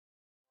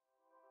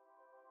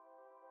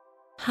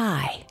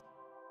Hi,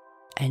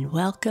 and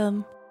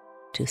welcome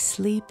to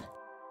Sleep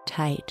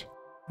Tight,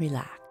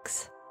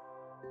 Relax.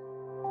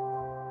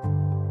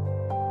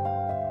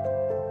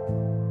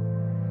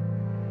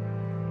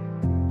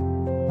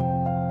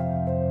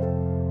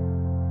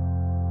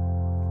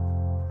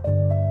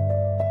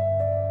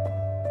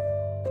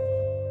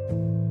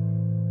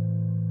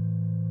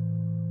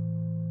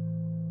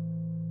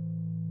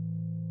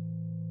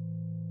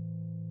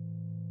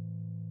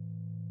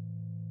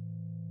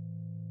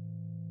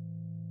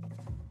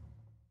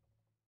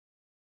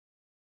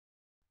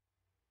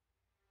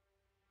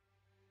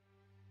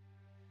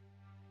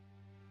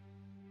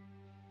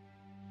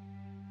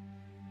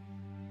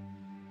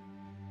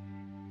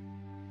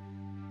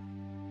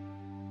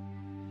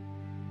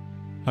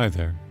 Hi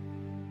there.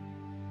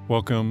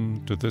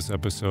 Welcome to this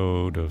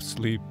episode of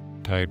Sleep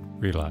Tight,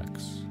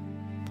 Relax,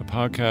 the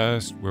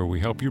podcast where we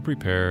help you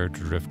prepare to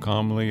drift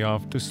calmly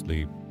off to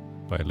sleep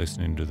by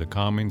listening to the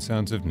calming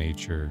sounds of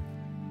nature,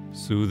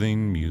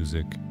 soothing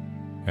music,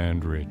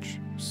 and rich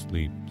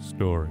sleep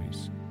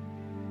stories.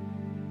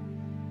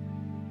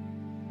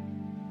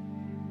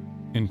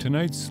 In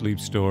tonight's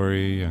sleep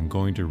story, I'm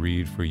going to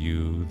read for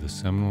you the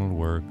seminal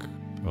work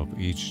of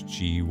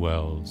H.G.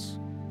 Wells,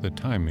 The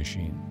Time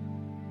Machine.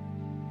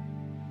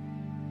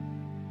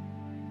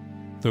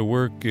 The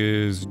work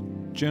is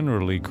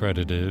generally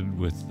credited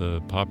with the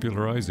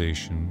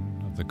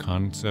popularization of the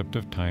concept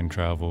of time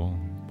travel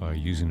by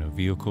using a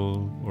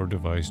vehicle or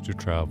device to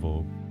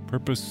travel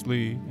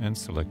purposely and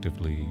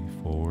selectively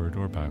forward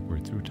or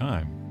backward through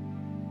time.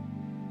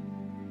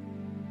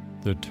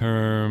 The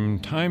term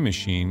time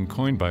machine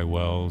coined by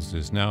Wells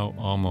is now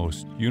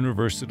almost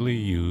universally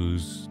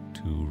used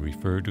to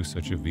refer to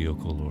such a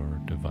vehicle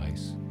or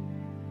device,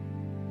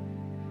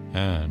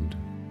 and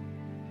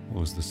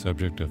was the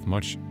subject of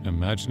much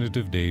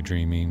imaginative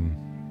daydreaming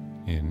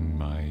in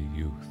my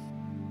youth.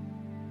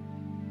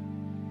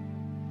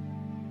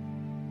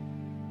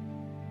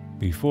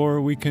 Before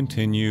we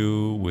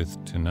continue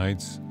with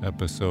tonight's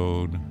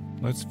episode,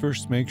 let's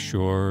first make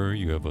sure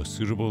you have a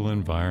suitable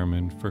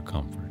environment for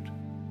comfort.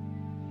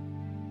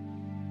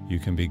 You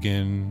can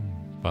begin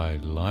by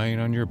lying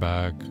on your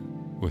back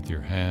with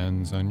your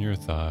hands on your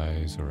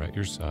thighs or at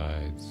your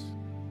sides.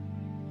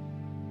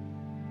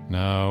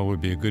 Now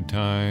would be a good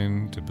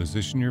time to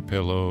position your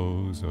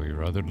pillows or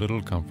your other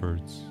little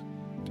comforts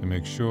to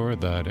make sure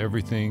that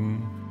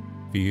everything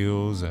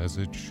feels as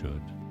it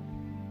should.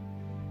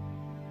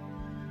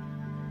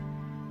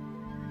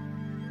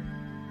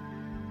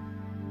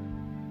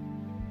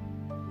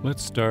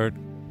 Let's start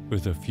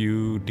with a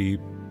few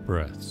deep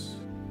breaths,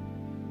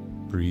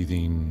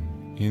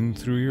 breathing in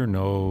through your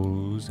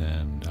nose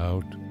and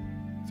out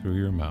through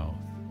your mouth.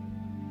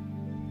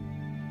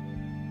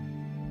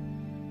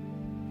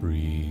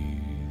 Breathe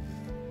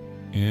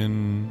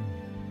in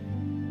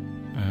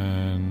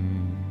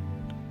and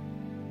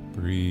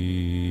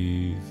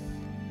breathe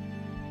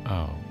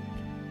out.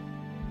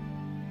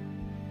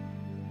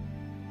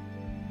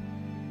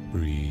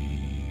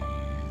 Breathe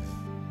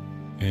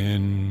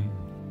in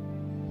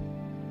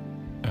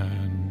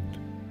and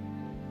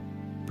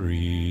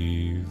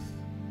breathe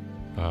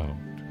out.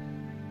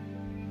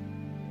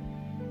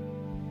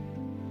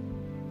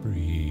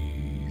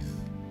 Breathe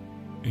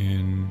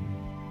in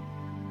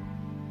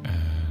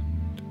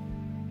and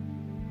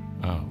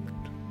out.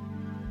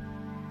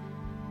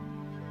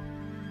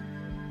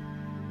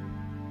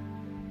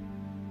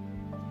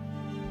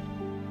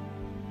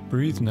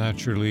 Breathe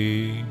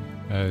naturally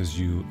as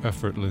you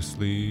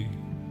effortlessly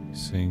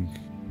sink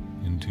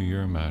into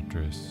your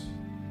mattress.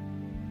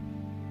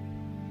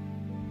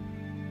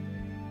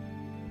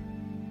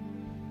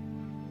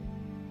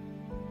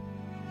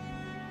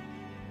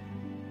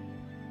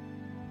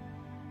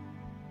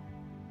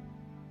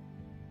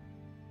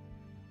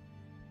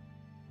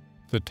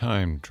 The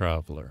Time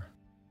Traveler.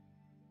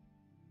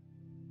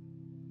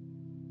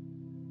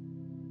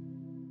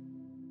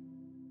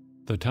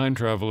 The time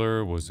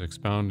traveler was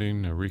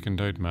expounding a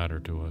recondite matter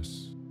to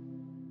us.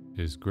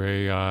 His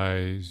gray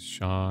eyes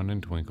shone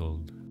and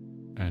twinkled,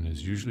 and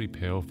his usually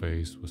pale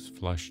face was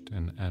flushed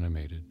and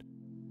animated.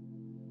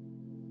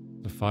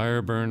 The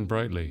fire burned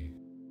brightly,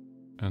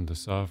 and the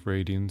soft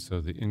radiance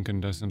of the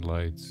incandescent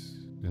lights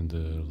in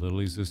the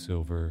lilies of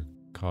silver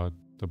caught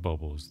the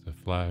bubbles that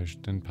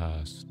flashed and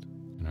passed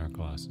in our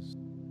glasses.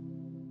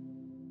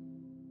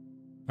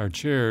 Our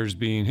chairs,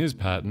 being his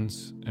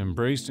patents,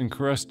 embraced and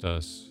caressed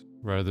us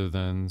rather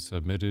than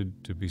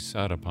submitted to be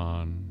sat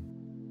upon,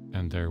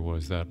 and there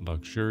was that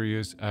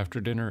luxurious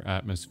after-dinner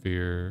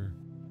atmosphere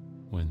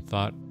when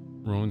thought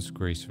roams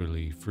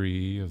gracefully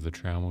free of the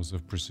trammels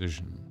of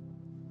precision.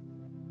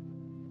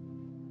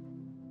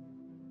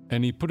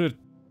 And he put it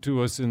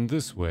to us in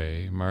this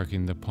way,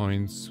 marking the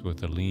points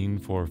with a lean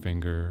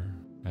forefinger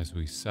as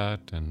we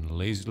sat and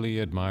lazily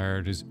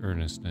admired his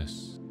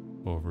earnestness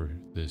over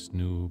this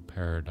new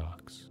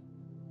paradox.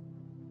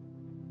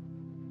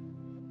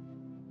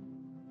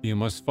 You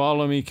must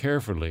follow me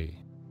carefully.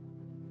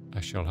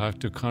 I shall have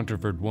to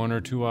controvert one or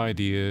two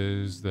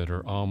ideas that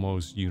are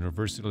almost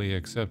universally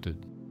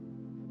accepted.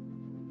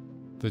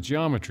 The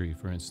geometry,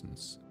 for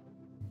instance,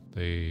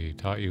 they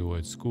taught you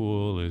at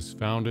school is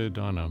founded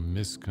on a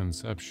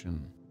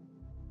misconception.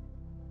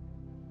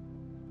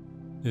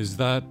 Is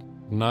that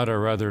not a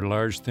rather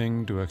large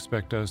thing to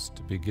expect us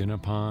to begin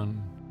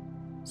upon?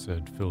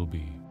 Said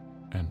Philby,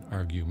 an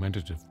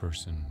argumentative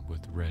person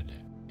with red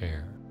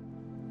hair.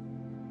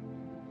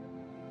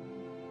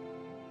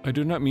 I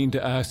do not mean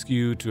to ask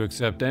you to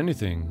accept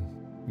anything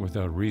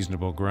without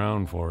reasonable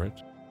ground for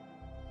it.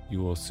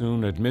 You will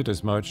soon admit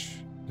as much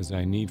as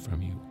I need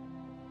from you.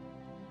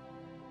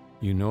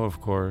 You know,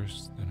 of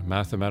course, that a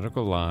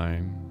mathematical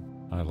line,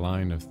 a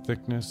line of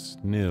thickness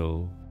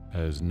nil,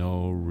 has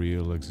no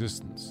real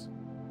existence.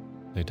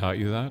 They taught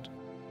you that?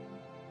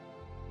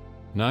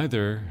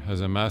 Neither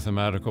has a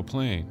mathematical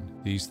plane.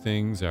 These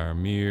things are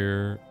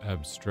mere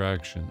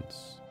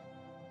abstractions.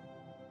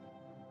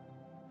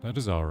 That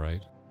is all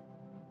right,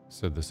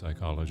 said the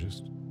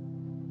psychologist.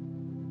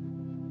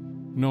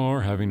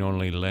 Nor, having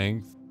only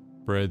length,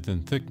 breadth,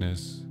 and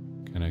thickness,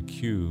 can a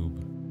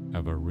cube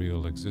have a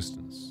real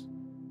existence.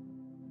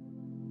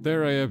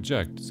 There I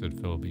object, said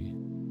Philby.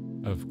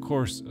 Of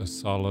course a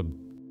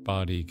solid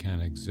body can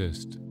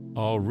exist.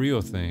 All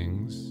real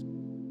things,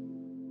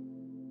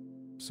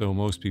 so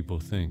most people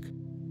think.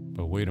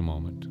 But wait a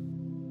moment.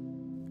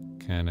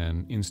 Can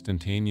an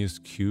instantaneous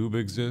cube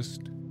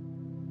exist?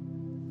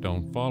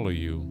 Don't follow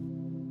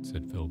you,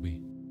 said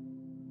Philby.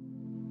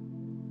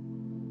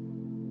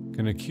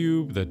 Can a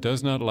cube that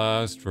does not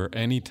last for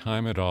any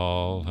time at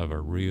all have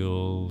a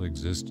real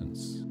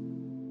existence?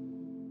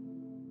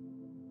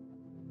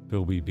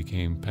 Philby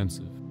became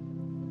pensive.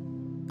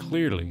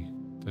 Clearly,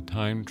 the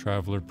time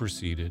traveler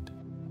proceeded.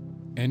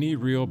 Any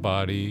real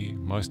body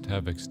must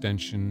have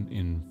extension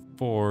in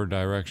 4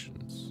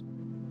 directions.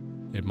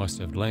 It must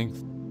have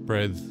length,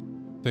 breadth,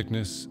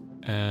 thickness,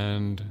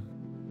 and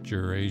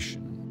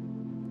duration.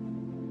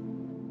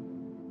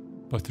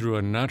 But through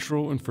a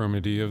natural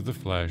infirmity of the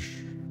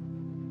flesh,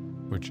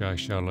 which I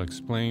shall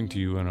explain to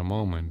you in a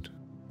moment,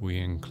 we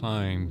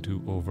incline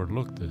to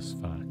overlook this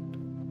fact.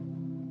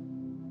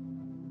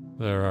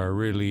 There are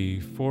really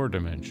 4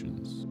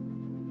 dimensions,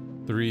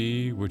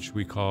 3 which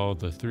we call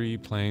the 3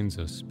 planes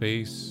of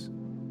space,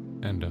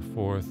 and a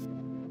 4th,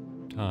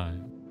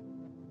 time.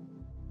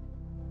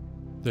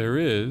 There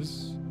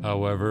is,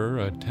 however,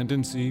 a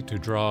tendency to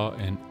draw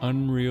an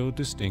unreal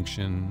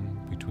distinction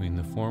between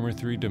the former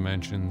 3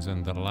 dimensions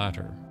and the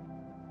latter,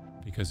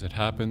 because it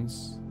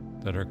happens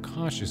that our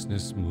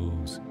consciousness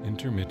moves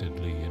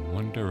intermittently in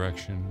one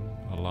direction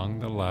along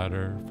the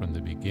ladder from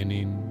the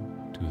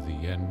beginning to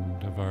the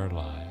end of our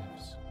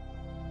lives.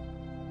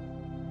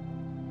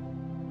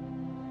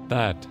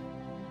 That,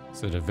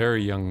 said a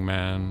very young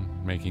man,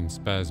 making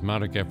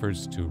spasmodic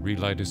efforts to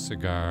relight his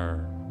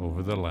cigar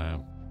over the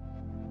lamp,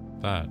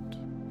 that,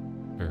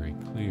 very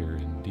clear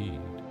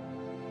indeed.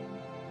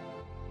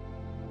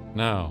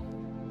 Now,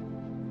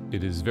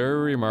 it is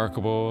very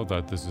remarkable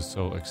that this is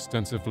so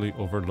extensively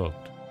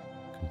overlooked,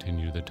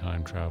 continued the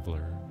time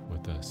traveler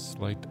with a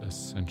slight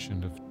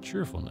ascension of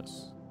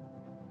cheerfulness.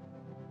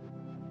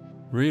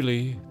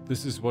 Really,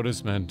 this is what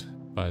is meant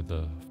by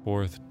the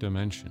 4th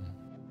dimension,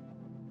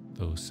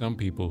 though some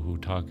people who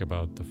talk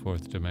about the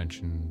 4th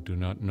dimension do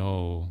not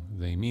know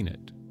they mean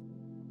it.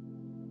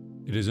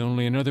 It is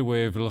only another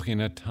way of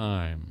looking at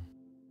time.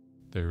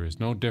 There is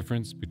no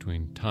difference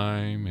between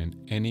time and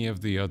any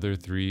of the other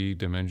 3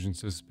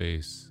 dimensions of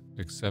space,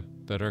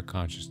 except that our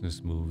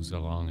consciousness moves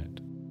along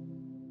it.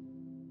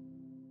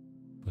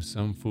 But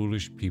some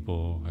foolish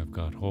people have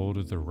got hold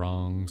of the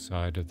wrong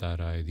side of that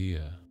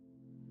idea.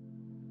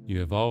 You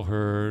have all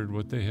heard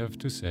what they have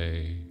to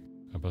say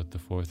about the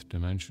 4th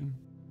dimension?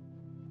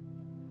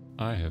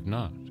 I have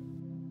not,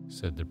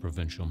 said the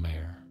provincial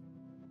mayor.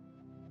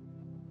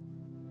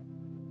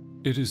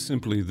 It is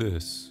simply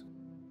this,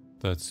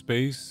 that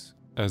space,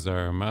 as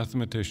our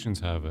mathematicians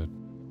have it,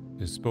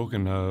 is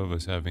spoken of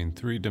as having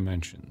 3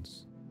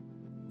 dimensions,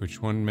 which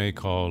one may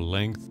call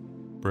length,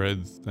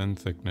 breadth, and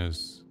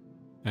thickness,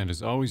 and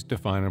is always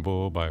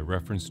definable by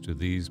reference to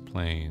these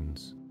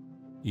planes,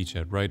 each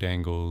at right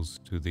angles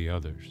to the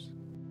others.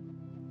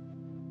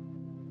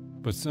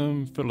 But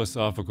some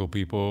philosophical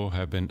people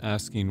have been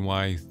asking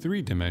why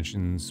 3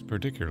 dimensions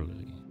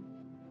particularly.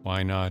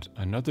 Why not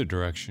another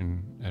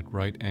direction at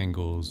right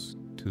angles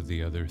to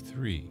the other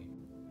 3?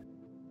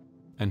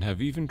 And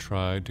have even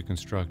tried to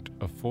construct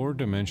a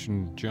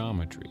 4-dimension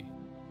geometry.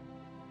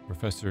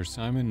 Professor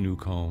Simon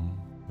Newcomb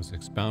was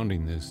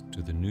expounding this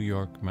to the New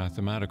York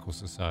Mathematical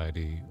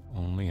Society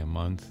only a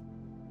month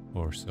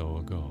or so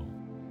ago.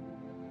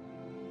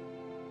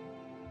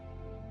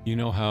 You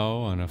know how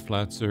on a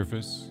flat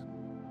surface,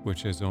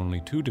 which has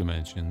only 2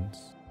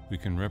 dimensions, we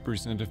can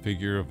represent a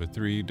figure of a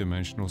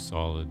 3-dimensional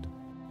solid,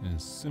 and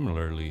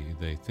similarly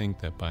they think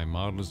that by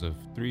models of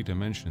 3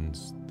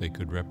 dimensions they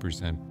could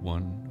represent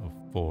one of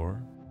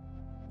 4,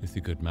 if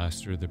they could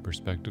master the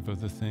perspective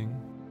of the thing?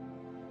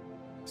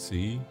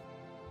 See?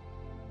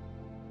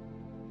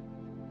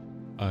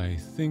 I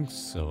think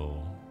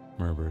so,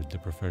 murmured the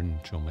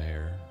provincial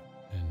mayor,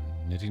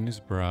 and knitting his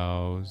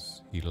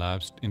brows, he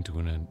lapsed into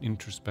an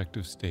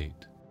introspective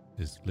state,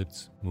 his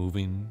lips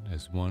moving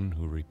as one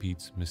who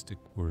repeats mystic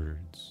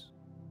words.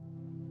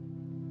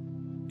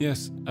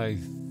 "Yes, I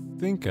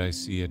think I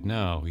see it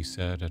now," he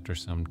said after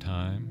some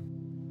time,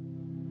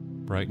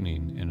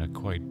 brightening in a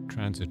quite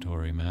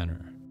transitory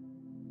manner.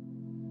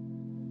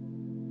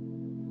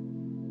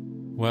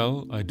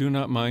 "Well, I do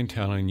not mind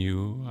telling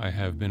you I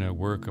have been at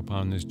work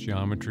upon this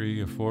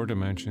geometry of 4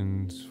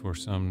 dimensions for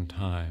some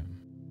time.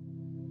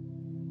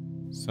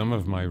 Some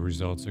of my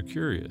results are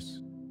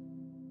curious.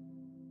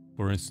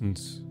 For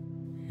instance,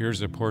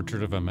 here's a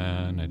portrait of a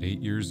man at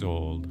 8 years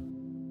old,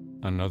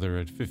 another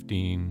at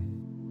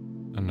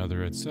 15,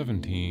 another at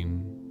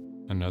 17,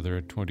 another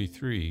at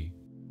 23,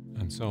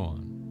 and so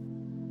on.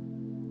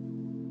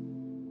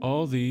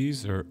 All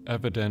these are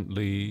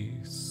evidently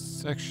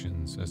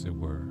sections, as it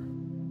were,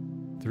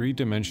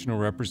 3-dimensional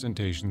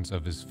representations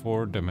of his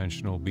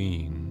 4-dimensional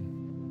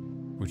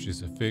being, which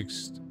is a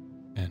fixed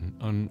and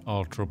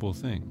unalterable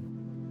thing.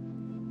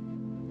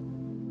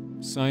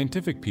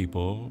 Scientific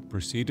people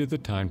preceded the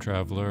time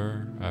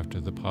traveler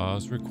after the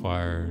pause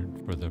required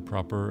for the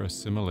proper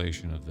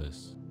assimilation of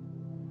this,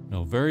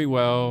 know very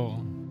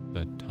well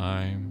that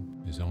time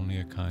is only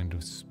a kind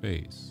of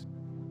space.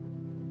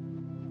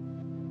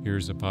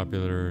 Here's a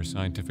popular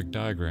scientific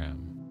diagram,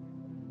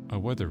 a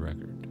weather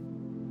record.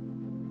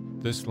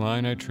 This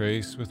line I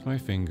trace with my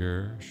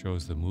finger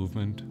shows the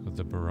movement of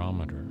the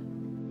barometer.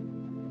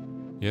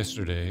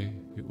 Yesterday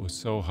it was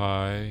so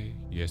high,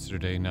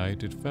 yesterday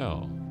night it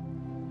fell.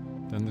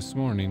 Then this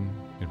morning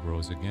it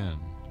rose again,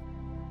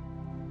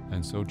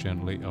 and so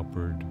gently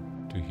upward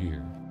to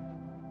here.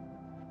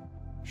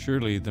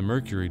 Surely the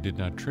mercury did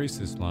not trace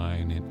this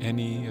line in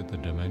any of the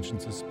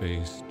dimensions of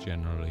space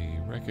generally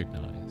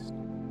recognized.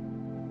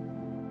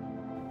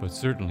 But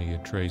certainly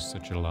it traced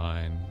such a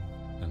line,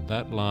 and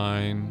that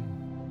line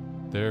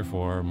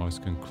therefore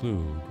must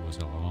conclude was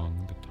along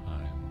the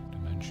time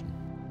dimension.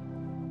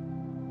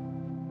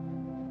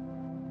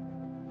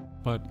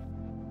 "But,"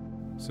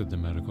 said the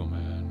medical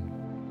man,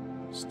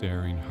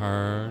 staring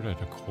hard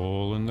at a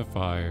coal in the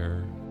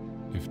fire,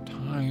 "if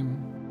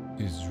time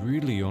is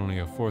really only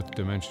a 4th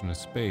dimension of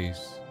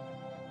space,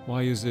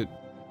 why is it,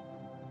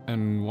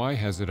 and why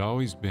has it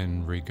always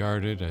been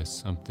regarded as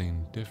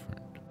something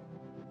different?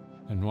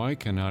 And why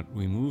cannot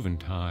we move in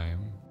time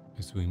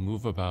as we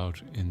move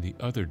about in the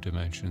other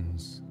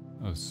dimensions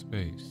of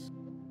space?"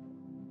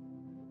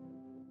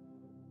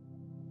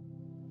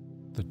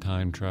 The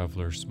time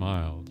traveler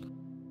smiled.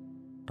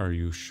 "Are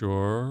you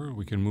sure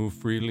we can move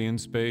freely in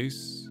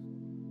space?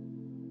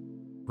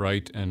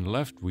 Right and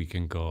left we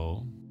can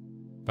go,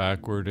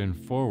 backward and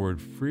forward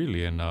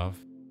freely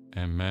enough,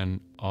 and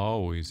men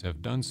always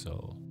have done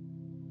so.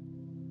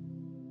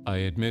 I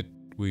admit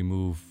we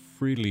move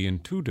freely in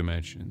 2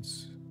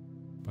 dimensions,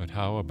 but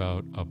how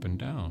about up and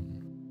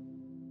down?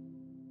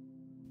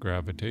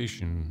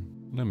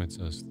 Gravitation limits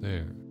us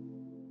there."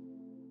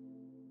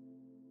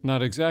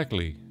 "Not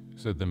exactly,"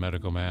 said the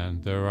medical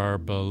man. "There are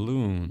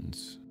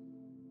balloons.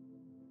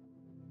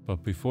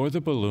 But before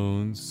the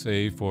balloons,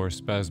 save for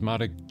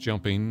spasmodic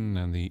jumping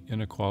and the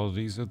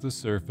inequalities of the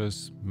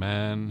surface,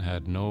 man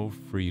had no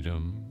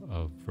freedom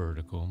of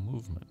vertical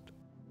movement.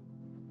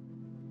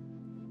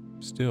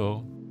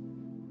 Still,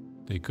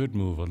 they could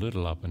move a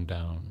little up and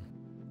down,"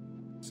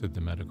 said the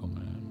medical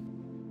man.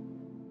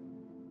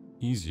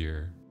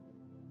 "Easier,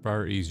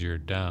 far easier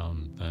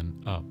down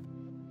than up.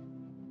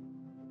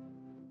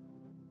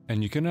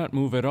 And you cannot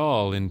move at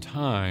all in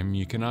time.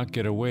 You cannot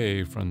get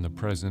away from the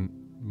present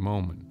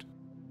moment."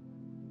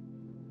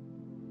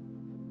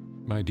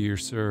 "My dear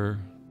sir,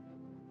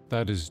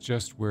 that is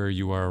just where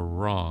you are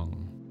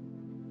wrong.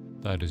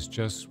 That is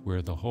just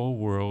where the whole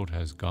world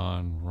has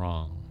gone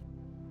wrong.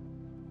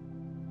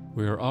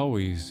 We are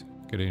always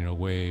getting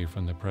away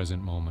from the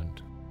present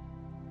moment.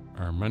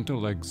 Our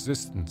mental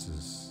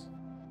existences,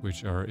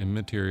 which are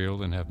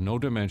immaterial and have no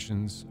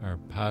dimensions, are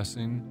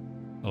passing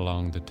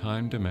along the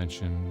time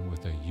dimension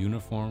with a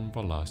uniform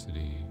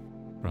velocity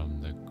from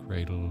the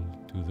cradle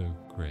to the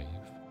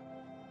grave.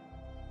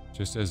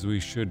 Just as we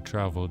should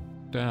travel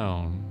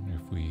down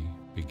if we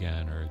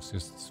began our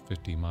existence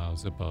 50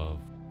 miles above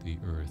the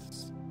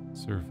Earth's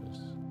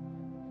surface."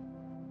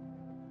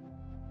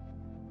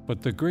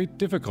 "But the great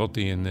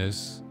difficulty in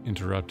this,"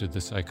 interrupted the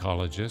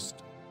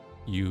psychologist,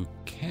 "you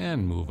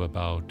can move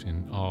about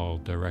in all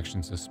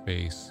directions of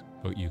space,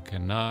 but you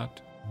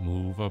cannot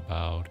move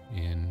about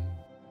in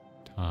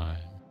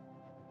time.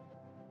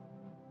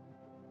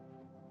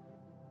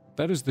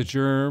 That is the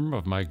germ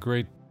of my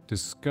great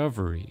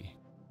discovery.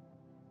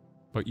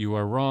 But you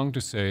are wrong to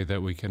say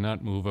that we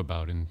cannot move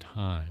about in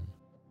time.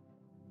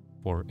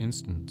 For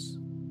instance,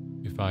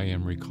 if I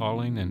am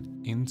recalling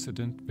an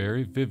incident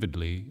very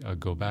vividly, I'll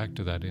go back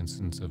to that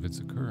instance of its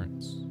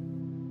occurrence.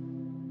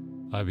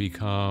 I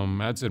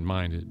become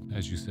absent-minded,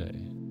 as you say.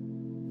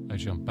 I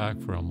jump back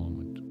for a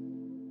moment.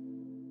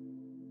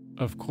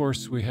 Of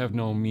course, we have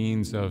no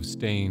means of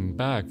staying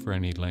back for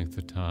any length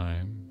of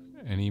time,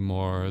 any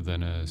more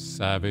than a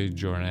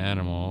savage or an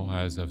animal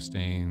has of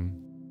staying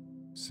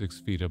 6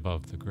 feet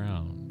above the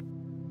ground.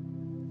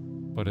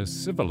 But a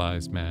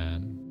civilized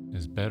man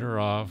is better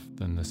off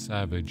than the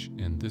savage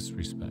in this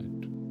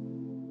respect,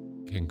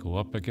 can go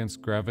up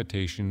against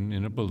gravitation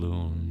in a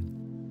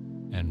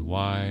balloon, and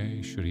why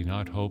should he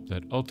not hope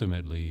that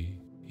ultimately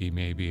he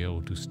may be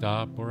able to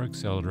stop or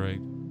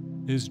accelerate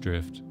his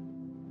drift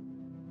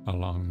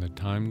along the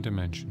time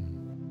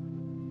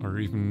dimension, or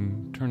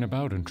even turn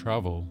about and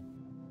travel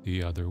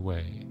the other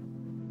way?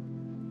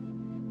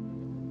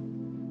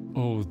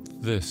 "Oh,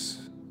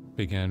 this,"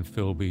 began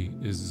Philby,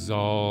 "is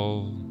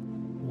all..."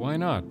 "Why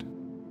not?"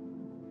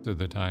 said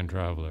the time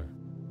traveler.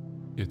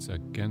 "It's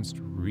against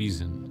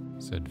reason,"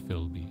 said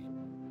Philby.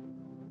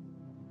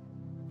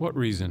 "What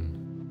reason?"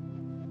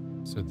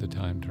 said the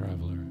time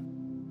traveler.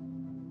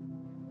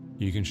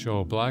 "You can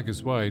show black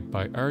as white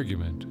by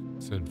argument,"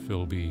 said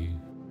Philby,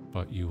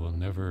 "but you will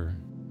never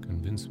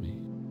convince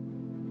me."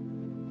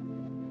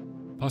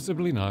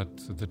 "Possibly not,"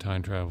 said the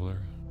time traveler.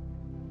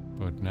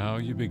 "But now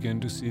you begin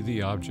to see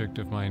the object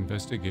of my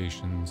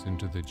investigations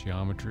into the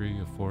geometry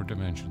of 4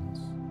 dimensions.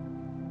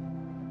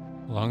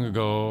 Long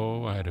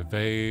ago, I had a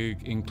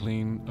vague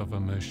inkling of a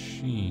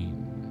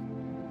machine."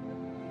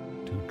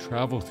 "To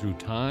travel through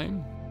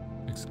time?"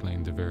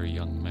 exclaimed the very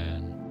young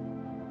man.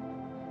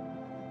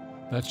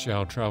 "That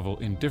shall travel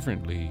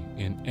indifferently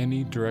in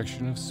any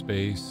direction of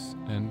space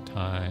and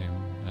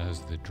time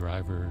as the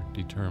driver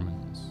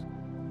determines."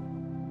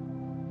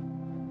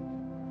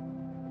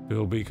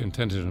 Philby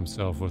contented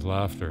himself with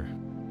laughter.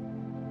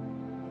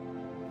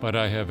 "But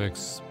I have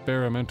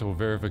experimental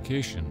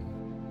verification,"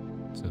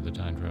 said the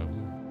time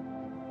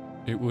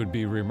traveler. "It would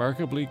be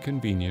remarkably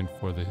convenient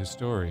for the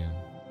historian,"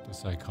 the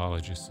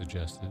psychologist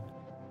suggested.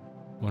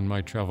 "One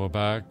might travel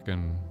back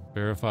and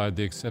verify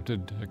the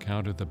accepted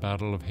account of the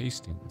Battle of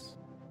Hastings,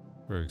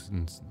 for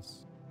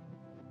instance."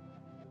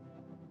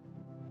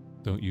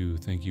 "Don't you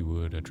think you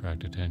would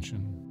attract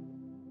attention?"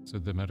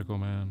 said the medical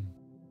man.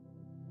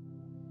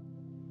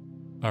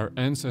 "Our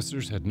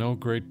ancestors had no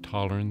great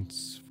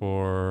tolerance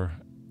for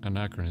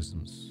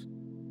anachronisms.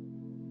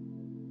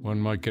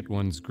 One might get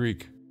one's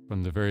Greek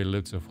from the very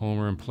lips of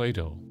Homer and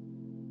Plato,"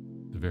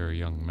 the very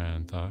young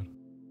man thought.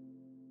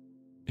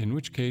 "In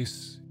which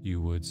case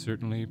you would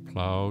certainly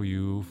plow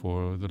you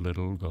for the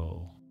little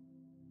go.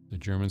 The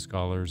German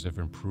scholars have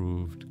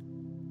improved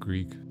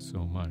Greek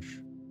so much."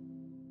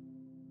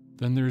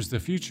 "Then there's the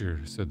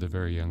future," said the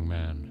very young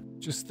man.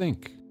 "Just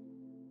think.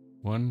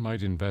 One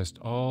might invest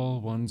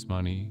all one's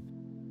money,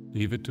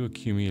 leave it to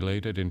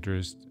accumulate at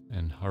interest,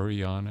 and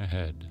hurry on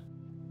ahead.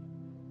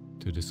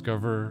 To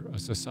discover a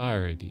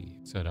society,"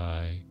 said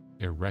I,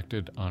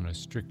 "erected on a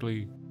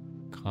strictly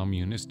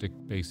communistic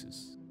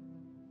basis."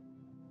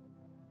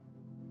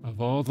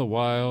 "Of all the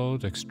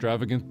wild,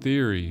 extravagant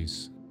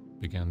theories,"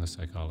 began the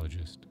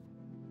psychologist.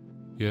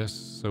 "Yes,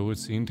 so it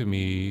seemed to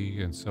me,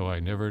 and so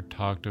I never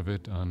talked of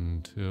it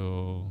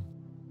until..."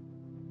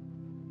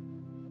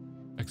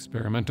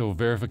 "Experimental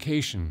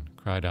verification,"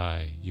 cried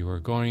I. "You are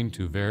going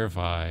to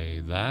verify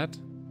that?"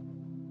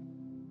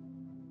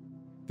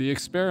 "The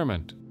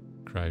experiment,"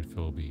 cried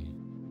Philby,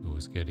 who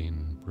was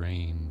getting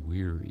brain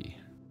weary.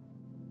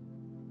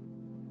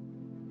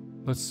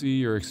 "Let's see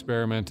your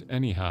experiment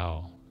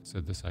anyhow,"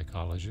 said the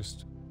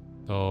psychologist.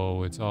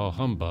 "Though it's all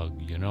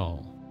humbug, you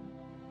know."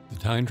 The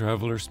time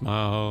traveler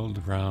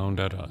smiled round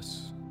at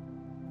us.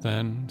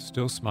 Then,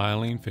 still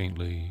smiling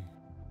faintly,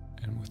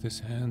 and with his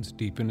hands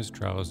deep in his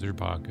trouser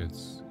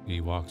pockets,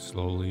 he walked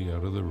slowly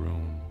out of the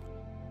room,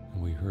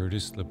 and we heard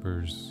his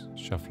slippers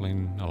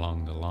shuffling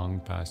along the long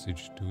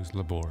passage to his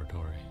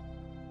laboratory.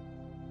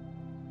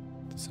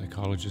 The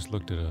psychologist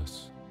looked at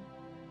us.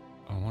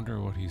 "I wonder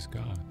what he's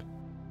got."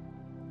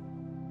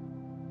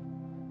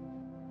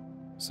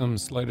 "Some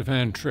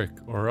sleight-of-hand trick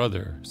or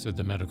other," said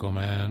the medical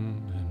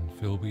man, and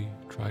Philby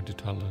tried to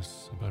tell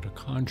us about a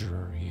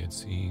conjurer he had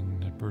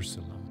seen at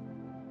Bursalem.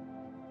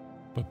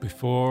 But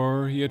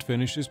before he had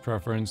finished his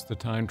preference, the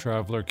time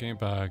traveler came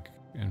back,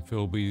 and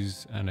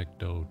Philby's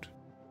anecdote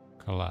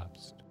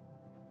collapsed.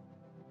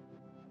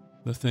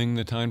 The thing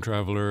the time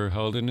traveler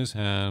held in his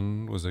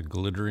hand was a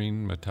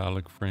glittering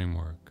metallic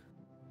framework,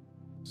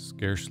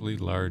 scarcely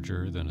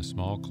larger than a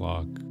small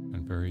clock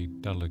and very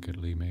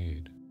delicately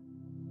made.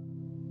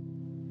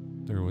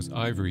 There was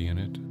ivory in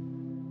it,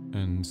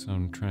 and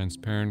some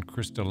transparent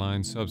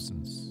crystalline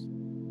substance.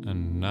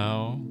 And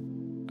now,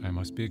 I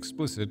must be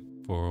explicit,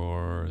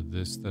 for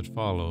this that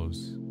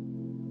follows,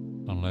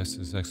 unless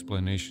his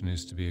explanation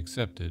is to be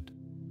accepted,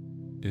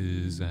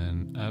 is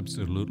an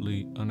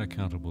absolutely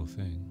unaccountable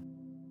thing.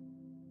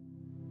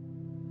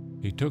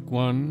 He took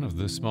one of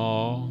the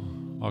small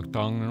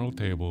octagonal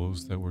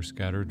tables that were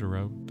scattered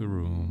around the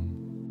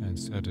room and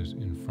set it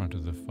in front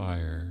of the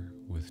fire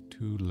with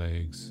 2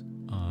 legs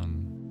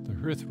on the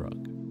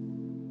hearthrug.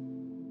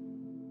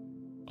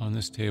 On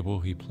this table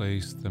he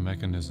placed the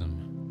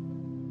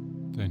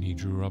mechanism. Then he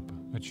drew up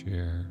a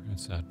chair and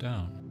sat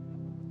down.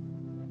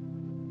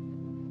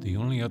 The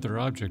only other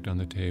object on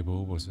the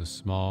table was a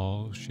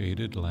small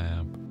shaded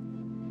lamp,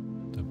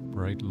 the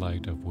bright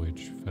light of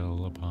which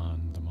fell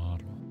upon the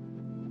model.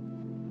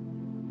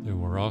 There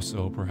were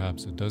also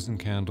perhaps a dozen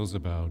candles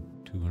about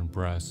to in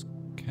brass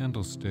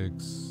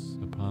candlesticks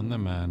upon the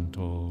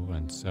mantel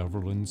and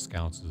several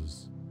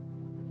ensconces,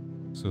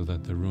 so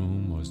that the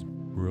room was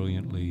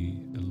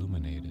brilliantly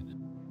illuminated.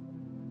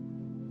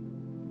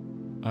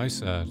 I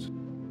sat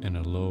in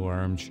a low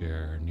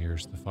armchair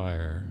nearest the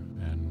fire,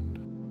 and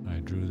I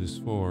drew this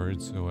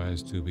forward so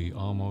as to be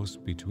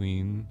almost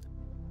between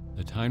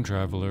the time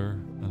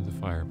traveler and the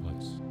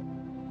fireplace.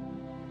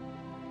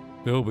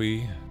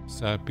 Philby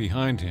sat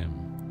behind him,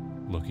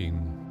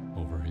 looking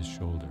over his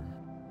shoulder.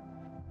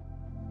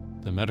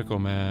 The medical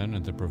man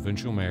and the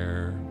provincial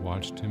mayor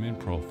watched him in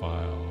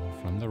profile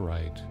from the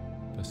right,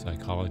 the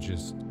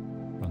psychologist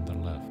from the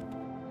left.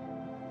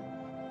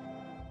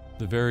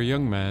 The very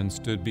young man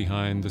stood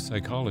behind the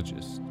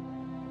psychologist.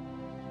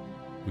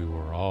 We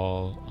were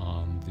all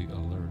on the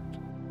alert.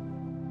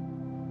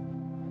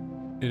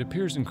 It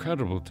appears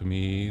incredible to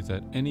me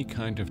that any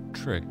kind of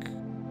trick,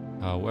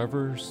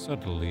 however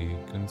subtly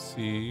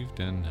conceived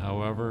and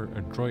however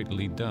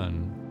adroitly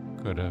done,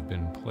 could have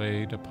been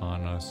played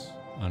upon us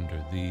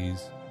under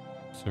these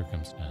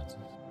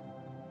circumstances.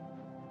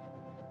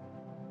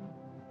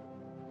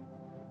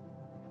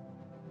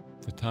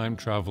 The time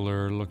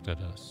traveler looked at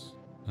us,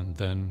 and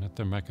then at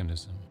the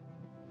mechanism.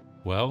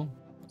 "Well,"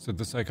 said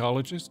the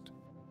psychologist,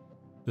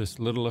 "this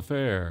little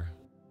affair,"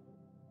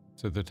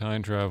 said the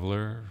time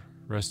traveler,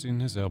 resting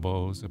his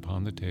elbows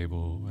upon the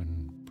table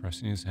and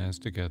pressing his hands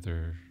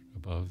together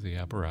above the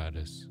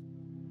apparatus,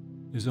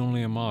 "is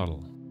only a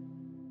model.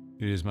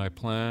 It is my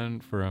plan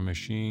for a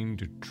machine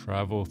to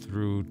travel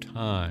through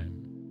time.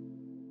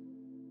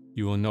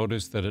 You will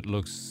notice that it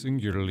looks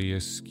singularly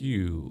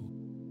askew,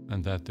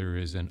 and that there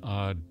is an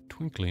odd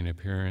twinkling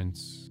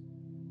appearance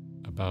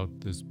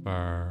about this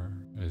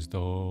bar, as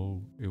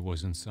though it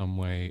was in some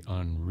way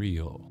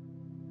unreal."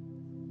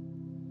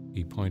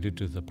 He pointed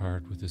to the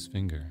part with his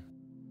finger.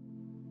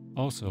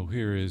 "Also,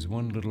 here is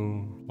one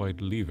little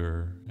white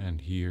lever, and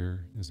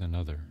here is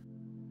another."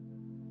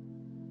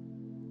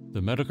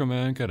 The medical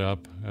man got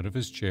up out of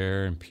his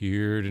chair and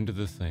peered into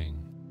the thing.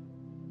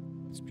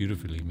 "It's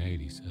beautifully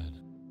made," he said.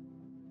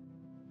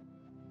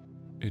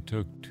 "It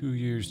took 2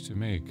 years to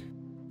make,"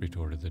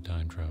 retorted the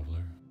time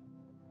traveler.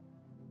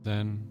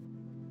 Then,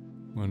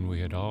 when we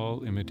had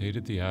all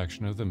imitated the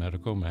action of the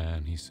medical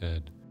man, he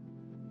said,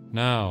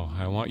 "Now,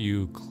 I want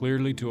you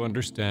clearly to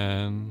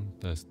understand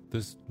that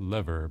this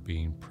lever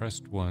being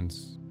pressed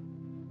once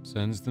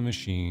sends the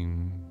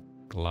machine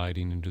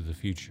gliding into the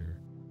future,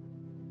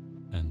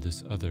 and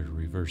this other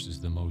reverses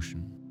the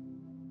motion.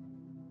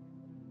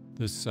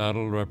 This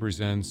saddle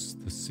represents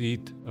the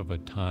seat of a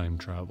time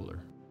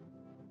traveler.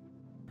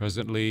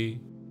 Presently,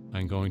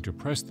 I'm going to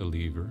press the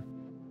lever,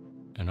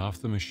 and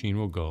off the machine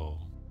will go.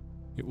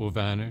 It will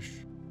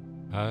vanish,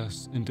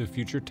 pass into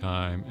future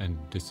time, and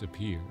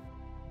disappear.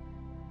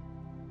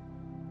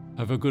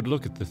 Have a good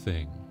look at the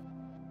thing.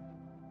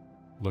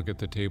 Look at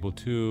the table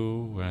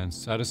too, and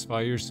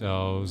satisfy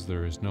yourselves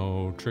there is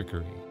no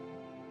trickery.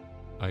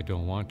 I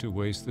don't want to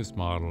waste this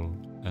model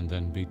and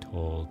then be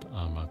told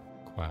I'm a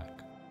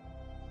quack."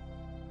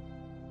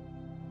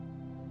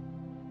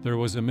 There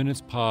was a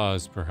minute's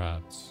pause,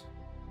 perhaps.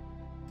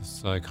 The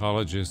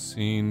psychologist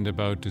seemed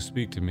about to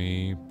speak to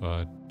me,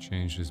 but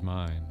changed his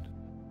mind.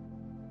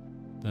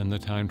 Then the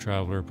time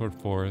traveler put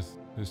forth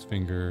his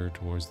finger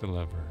towards the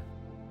lever.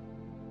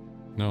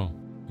 "No,"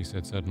 he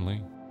said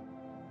suddenly,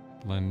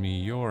 "lend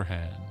me your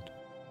hand."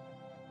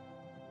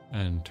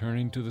 And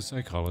turning to the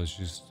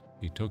psychologist,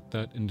 he took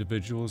that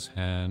individual's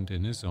hand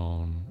in his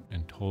own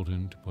and told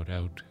him to put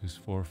out his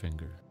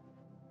forefinger.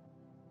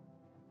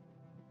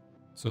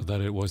 So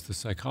that it was the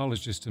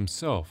psychologist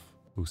himself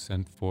who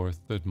sent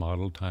forth the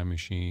model time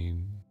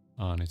machine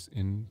on its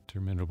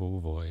interminable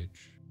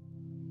voyage.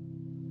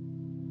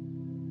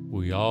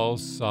 We all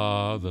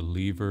saw the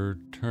lever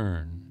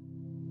turn.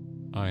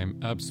 I am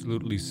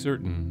absolutely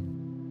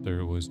certain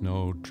there was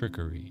no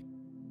trickery.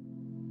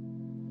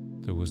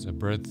 There was a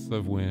breath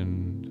of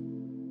wind,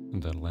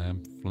 and the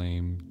lamp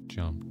flame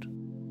jumped.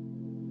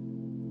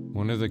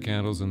 One of the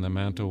candles in the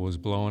mantel was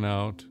blown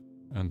out,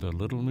 and the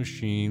little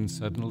machine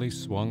suddenly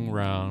swung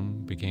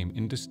round, became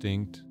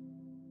indistinct,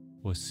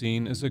 was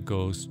seen as a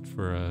ghost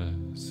for a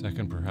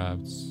second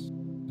perhaps,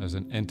 as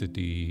an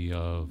entity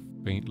of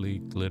faintly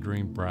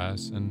glittering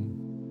brass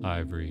and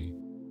ivory,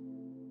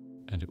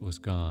 and it was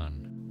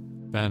gone,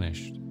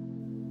 vanished.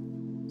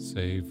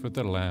 Save for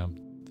the lamp,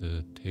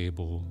 the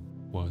table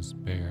was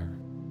bare.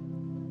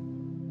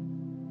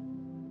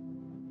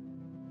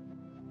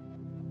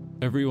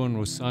 Everyone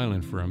was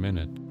silent for a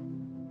minute.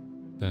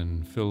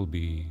 Then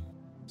Philby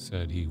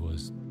said he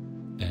was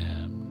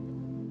damned.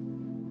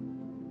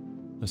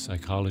 The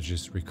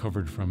psychologist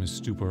recovered from his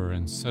stupor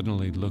and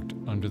suddenly looked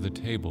under the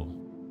table.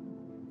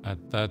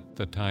 At that,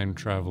 the time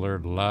traveler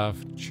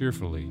laughed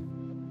cheerfully.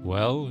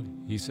 "Well,"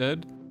 he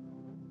said,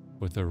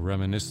 with a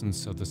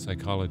reminiscence of the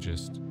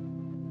psychologist.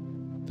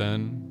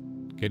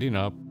 Then, getting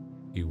up,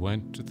 he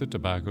went to the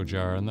tobacco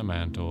jar on the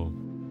mantel,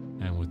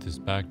 and with his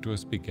back to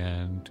us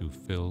began to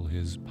fill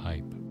his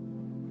pipe.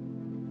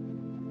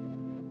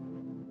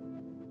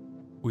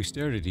 We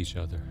stared at each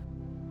other.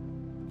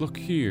 "Look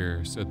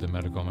here," said the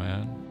medical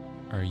man.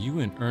 Are you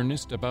in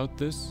earnest about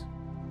this?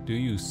 Do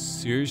you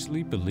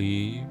seriously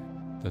believe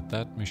that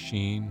that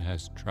machine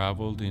has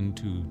traveled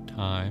into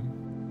time?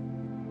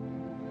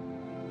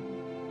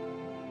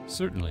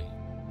 Certainly,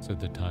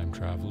 said the time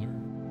traveler,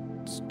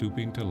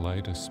 stooping to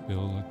light a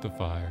spill at the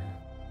fire.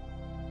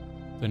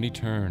 Then he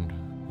turned,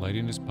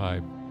 lighting his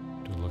pipe,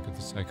 to look at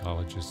the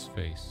psychologist's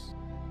face.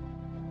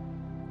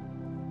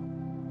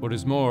 What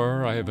is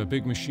more, I have a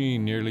big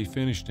machine nearly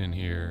finished in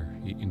here,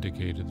 he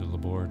indicated the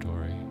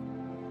laboratory.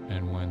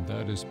 And when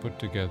that is put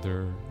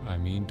together, I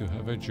mean to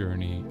have a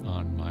journey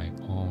on my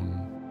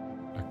own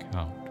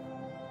account.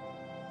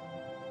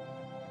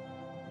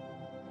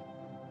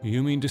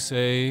 You mean to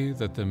say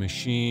that the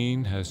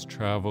machine has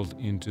traveled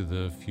into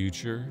the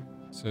future,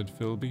 said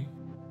Philby.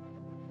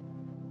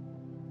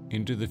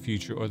 Into the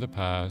future or the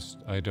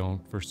past, I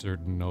don't for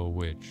certain know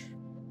which.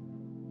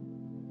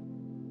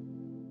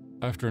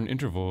 After an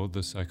interval,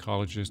 the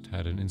psychologist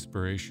had an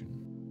inspiration.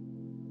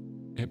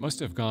 It must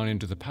have gone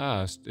into the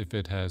past if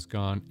it has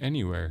gone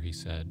anywhere, he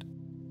said.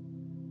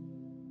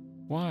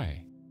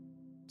 Why?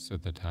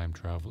 Said the time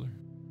traveler.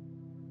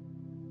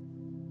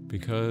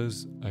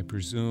 Because I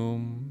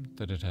presume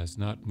that it has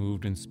not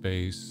moved in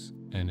space,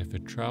 and if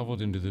it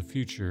traveled into the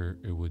future,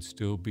 it would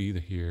still be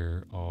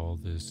here all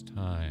this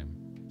time.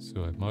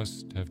 So it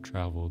must have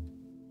traveled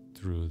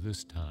through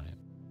this time.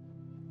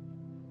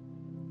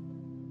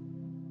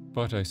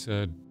 But I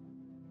said,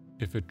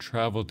 if it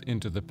traveled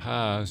into the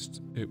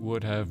past, it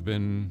would have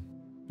been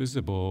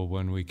visible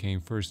when we came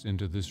first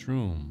into this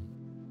room,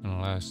 and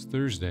last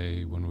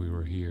Thursday when we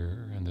were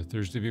here, and the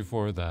Thursday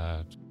before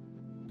that,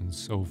 and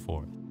so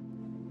forth.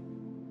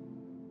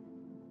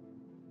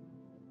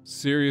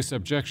 Serious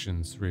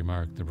objections,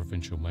 remarked the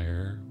provincial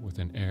mayor, with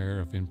an air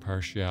of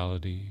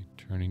impartiality,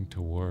 turning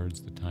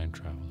towards the time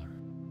traveler.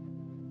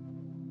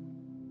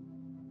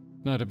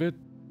 Not a bit,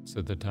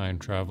 said the time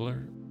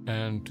traveler,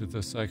 and to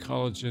the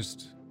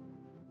psychologist,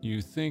 you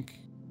think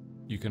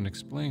you can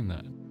explain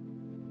that.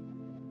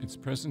 It's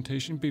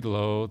presentation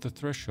below the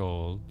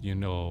threshold, you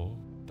know,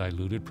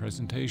 diluted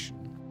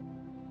presentation.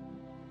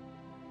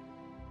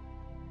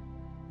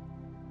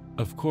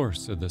 Of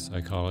course, said the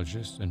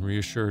psychologist, and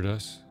reassured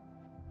us.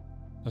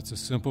 That's a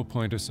simple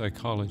point of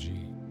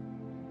psychology.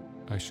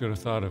 I should have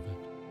thought of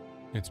it.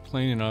 It's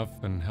plain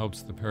enough and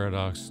helps the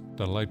paradox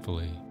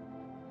delightfully.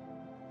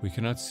 We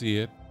cannot see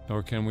it,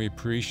 nor can we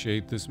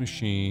appreciate this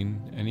machine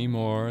any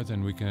more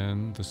than we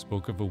can the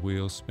spoke of a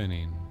wheel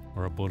spinning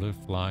or a bullet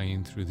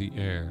flying through the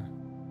air.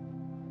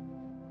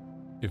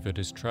 If it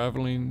is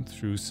traveling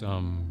through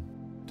some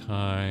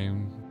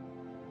time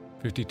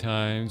 50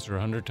 times or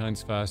 100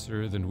 times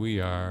faster than we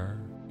are,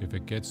 if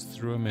it gets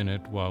through a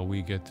minute while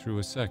we get through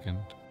a second,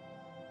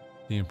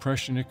 the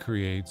impression it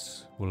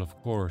creates will of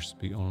course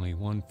be only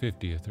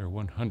 1/50th or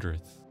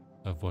 100th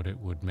of what it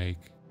would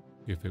make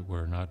if it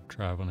were not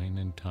traveling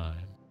in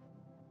time.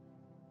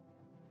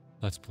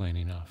 That's plain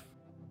enough.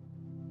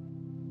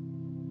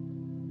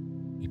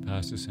 He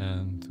passed his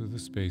hand through the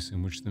space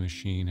in which the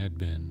machine had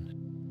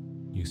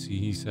been. You see,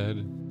 he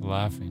said,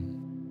 laughing.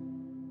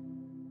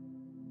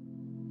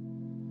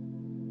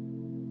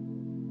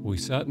 We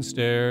sat and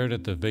stared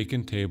at the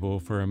vacant table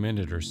for a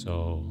minute or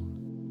so.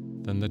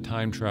 Then the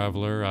time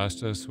traveler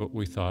asked us what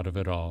we thought of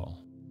it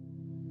all.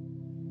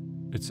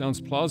 It sounds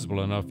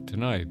plausible enough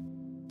tonight,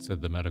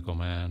 said the medical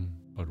man,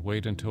 but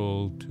wait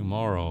until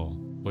tomorrow.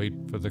 Wait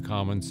for the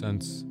common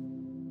sense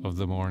of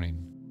the morning.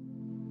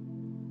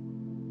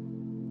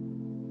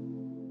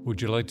 Would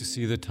you like to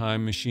see the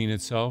time machine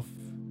itself?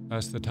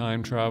 Asked the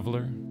time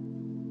traveler.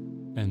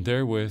 And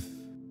therewith,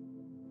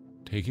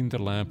 taking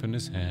the lamp in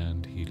his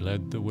hand, he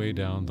led the way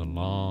down the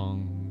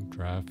long,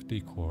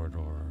 drafty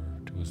corridor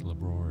to his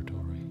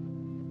laboratory.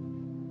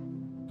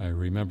 I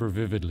remember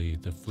vividly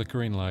the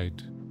flickering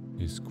light,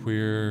 his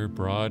queer,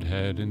 broad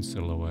head in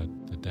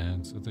silhouette, the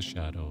dance of the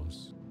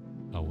shadows,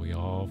 how we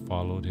all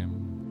followed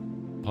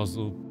him,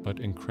 puzzled but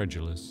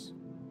incredulous,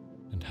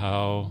 and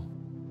how,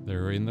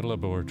 there in the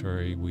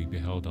laboratory, we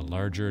beheld a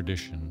larger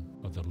edition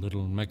of the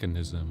little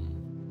mechanism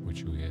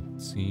which we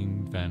had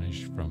seen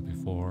vanish from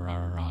before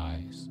our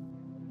eyes.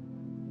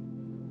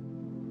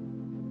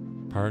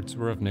 Parts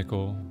were of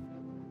nickel,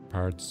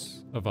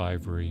 parts of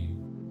ivory,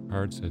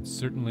 parts had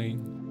certainly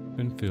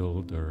been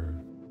filled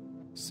or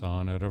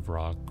sawn out of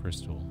rock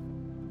crystal.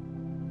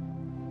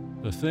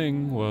 The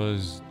thing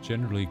was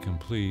generally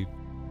complete,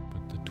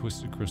 but the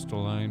twisted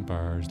crystalline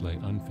bars lay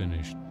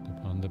unfinished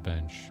upon the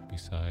bench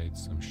beside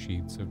some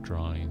sheets of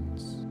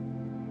drawings,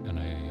 and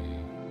I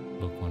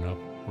looked one up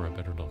for a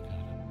better look at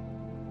it.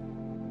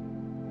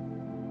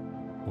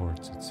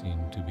 Quartz it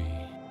seemed to be.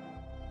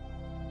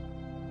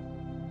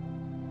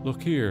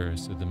 Look here,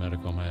 said the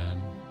medical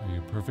man. Are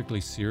you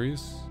perfectly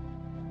serious?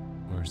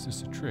 Or is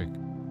this a trick,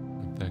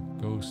 like that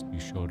ghost you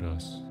showed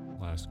us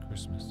last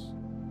Christmas?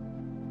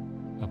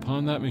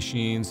 Upon that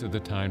machine, said the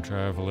time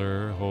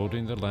traveler,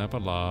 holding the lamp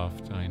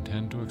aloft, I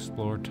intend to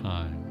explore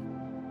time.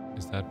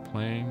 Is that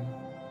plain?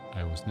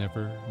 I was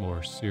never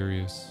more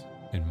serious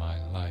in my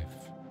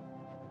life.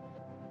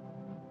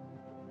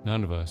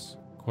 None of us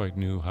quite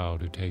knew how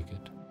to take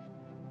it.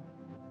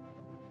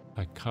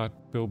 I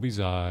caught Philby's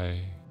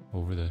eye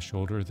over the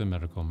shoulder of the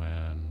medical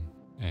man,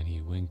 and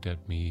he winked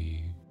at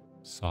me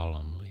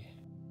solemnly.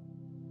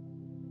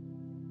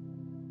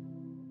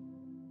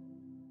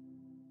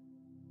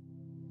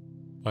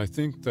 I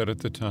think that at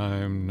the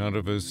time, none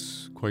of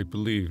us quite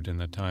believed in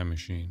the time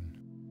machine.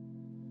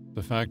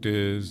 The fact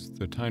is,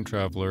 the time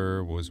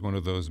traveler was one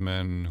of those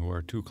men who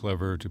are too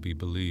clever to be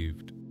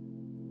believed.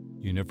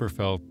 You never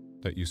felt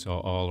that you saw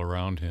all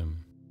around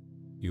him.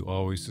 You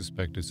always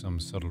suspected some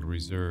subtle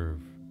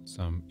reserve,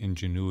 some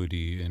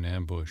ingenuity in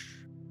ambush,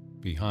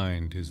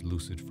 behind his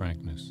lucid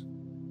frankness.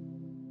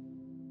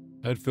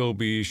 Had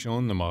Philby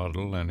shown the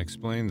model and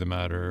explained the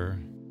matter,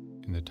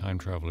 in the time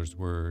traveler's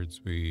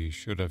words, we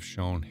should have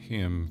shown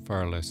him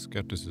far less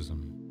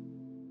skepticism,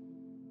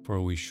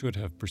 for we should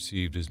have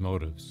perceived his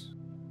motives.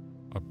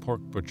 A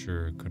pork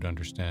butcher could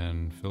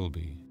understand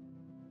Philby.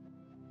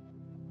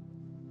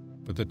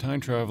 But the time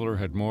traveler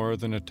had more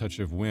than a touch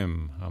of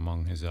whim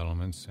among his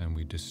elements, and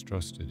we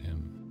distrusted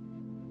him.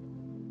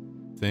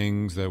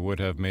 Things that would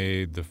have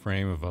made the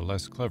frame of a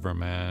less clever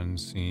man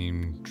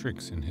seem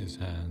tricks in his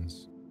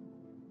hands.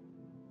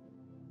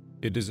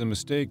 It is a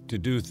mistake to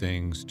do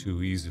things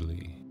too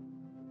easily.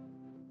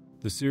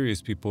 The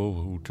serious people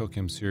who took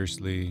him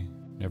seriously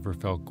never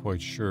felt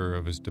quite sure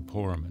of his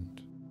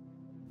deportment.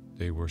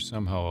 They were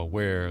somehow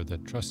aware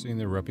that trusting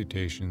their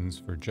reputations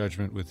for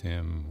judgment with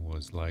him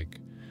was like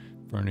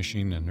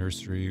furnishing a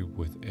nursery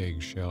with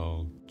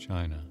eggshell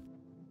china.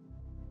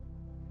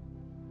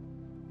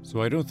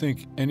 So I don't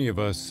think any of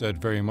us said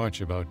very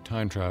much about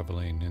time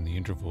traveling in the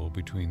interval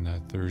between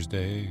that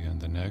Thursday and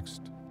the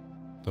next,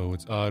 though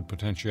its odd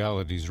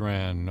potentialities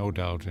ran, no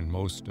doubt, in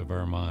most of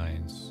our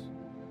minds.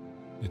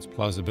 Its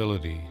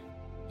plausibility,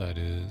 that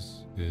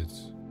is,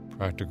 its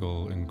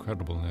practical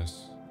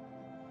incredibleness,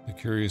 the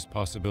curious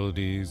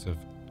possibilities of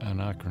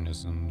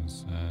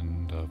anachronisms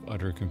and of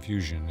utter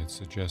confusion it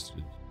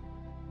suggested.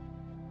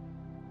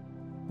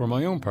 For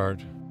my own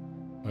part,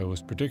 I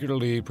was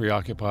particularly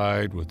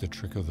preoccupied with the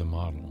trick of the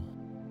model.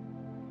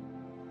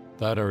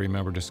 That I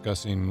remember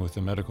discussing with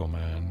the medical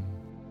man,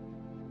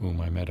 whom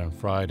I met on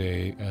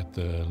Friday at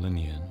the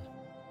Linnean.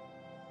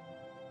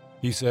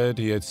 He said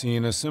he had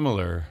seen a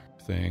similar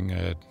thing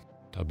at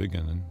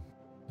Tubingen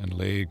and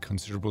laid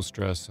considerable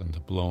stress on the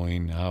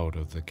blowing out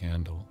of the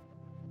candle.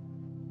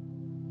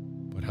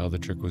 But how the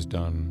trick was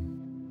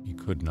done, he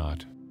could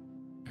not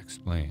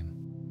explain.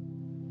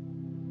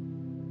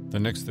 The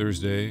next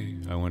Thursday,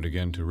 I went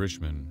again to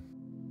Richmond.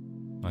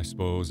 I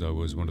suppose I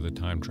was one of the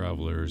time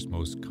traveler's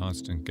most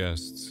constant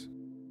guests,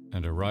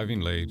 and arriving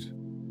late,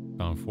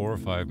 found 4 or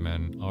 5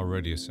 men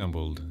already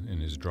assembled in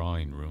his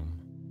drawing room.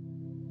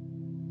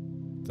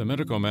 The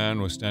medical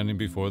man was standing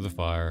before the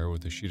fire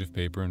with a sheet of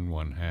paper in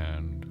one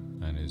hand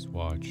and his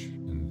watch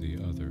in the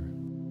other.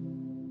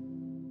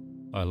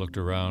 I looked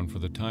around for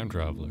the time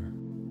traveler,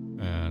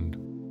 and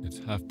 "It's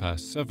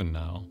 7:30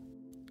 now,"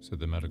 said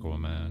the medical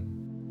man.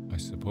 "I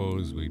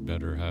suppose we'd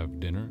better have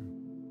dinner?"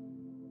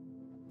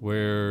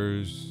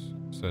 "Where's,"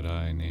 said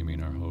I,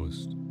 naming our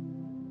host.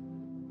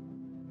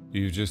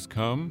 "You've just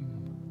come?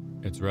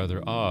 It's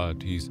rather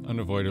odd. He's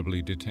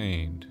unavoidably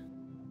detained.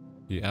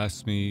 He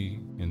asks me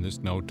in this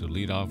note to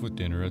lead off with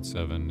dinner at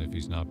 7 if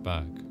he's not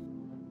back.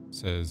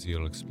 Says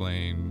he'll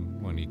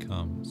explain when he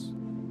comes."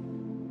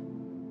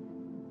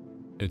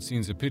 "It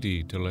seems a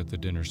pity to let the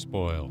dinner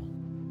spoil,"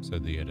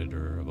 said the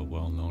editor of a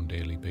well-known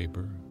daily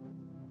paper,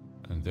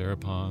 and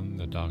thereupon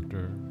the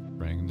doctor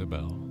rang the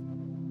bell.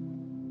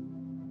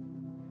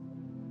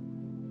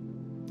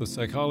 The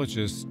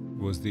psychologist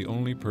was the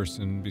only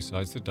person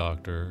besides the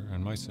doctor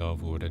and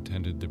myself who had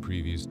attended the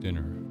previous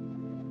dinner.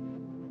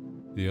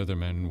 The other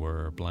men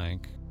were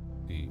Blank,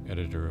 the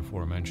editor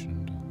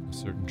aforementioned, a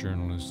certain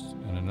journalist,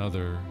 and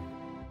another,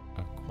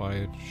 a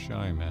quiet,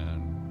 shy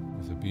man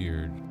with a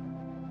beard,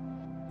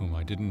 whom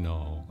I didn't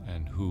know,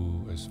 and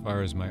who, as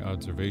far as my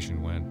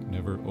observation went,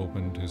 never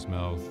opened his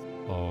mouth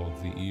all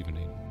the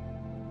evening.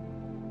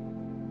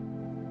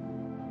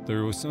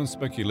 There was some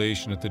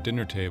speculation at the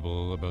dinner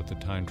table about the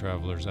time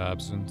traveler's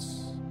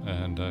absence,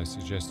 and I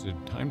suggested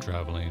time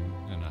traveling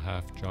in a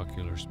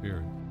half-jocular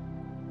spirit.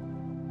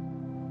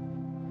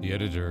 The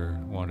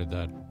editor wanted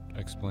that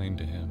explained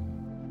to him,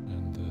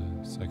 and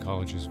the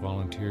psychologist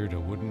volunteered a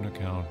wooden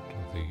account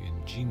of the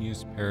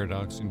ingenious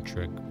paradox and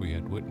trick we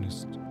had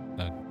witnessed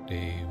that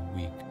day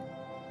week.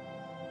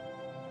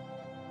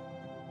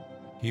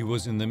 He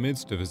was in the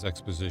midst of his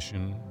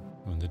exposition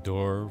when the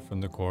door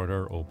from the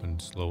corridor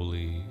opened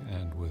slowly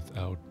and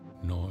without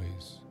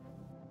noise.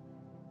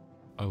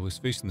 I was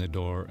facing the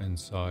door and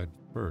saw it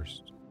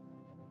first.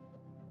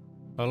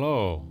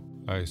 "Hello,"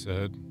 I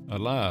said,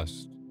 "at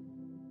last."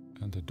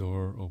 And the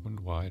door opened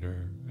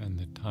wider, and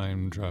the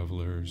time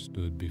traveler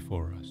stood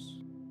before us.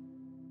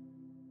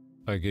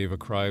 I gave a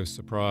cry of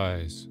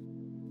surprise.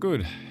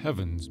 "Good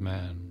heavens,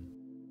 man,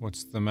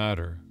 what's the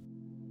matter?"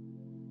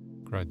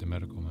 cried the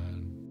medical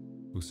man,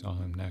 who saw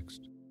him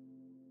next.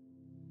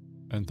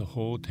 And the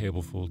whole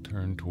tableful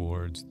turned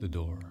towards the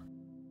door.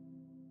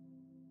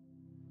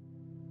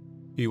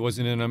 He was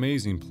in an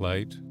amazing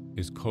plight,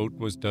 His coat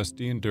was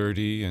dusty and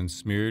dirty and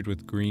smeared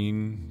with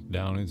green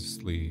down his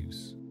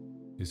sleeves,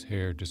 his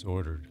hair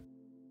disordered,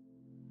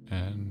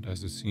 and,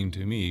 as it seemed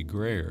to me,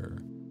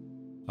 grayer,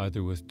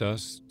 either with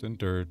dust and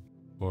dirt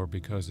or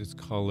because its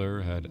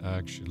color had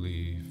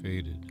actually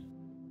faded.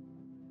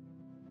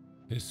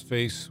 His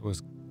face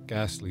was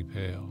ghastly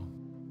pale.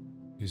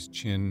 His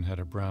chin had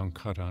a brown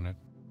cut on it,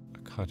 a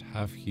cut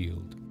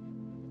half-healed.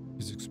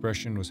 His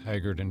expression was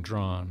haggard and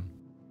drawn,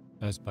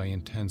 as by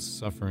intense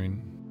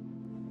suffering.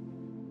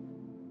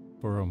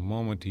 For a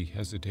moment he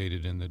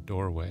hesitated in the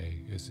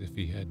doorway as if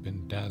he had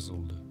been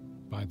dazzled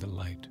by the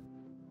light.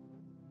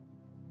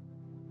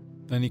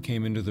 Then he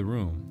came into the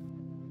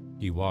room.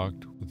 He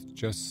walked with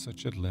just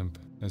such a limp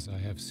as I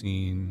have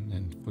seen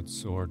in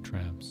footsore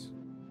tramps.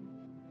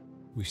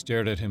 We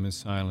stared at him in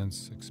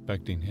silence,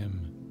 expecting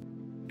him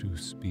to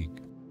speak.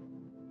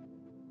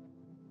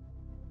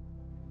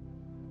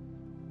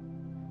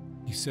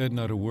 He said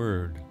not a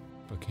word,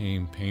 but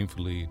came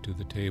painfully to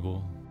the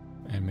table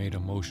and made a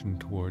motion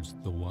towards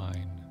the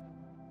wine.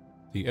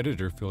 The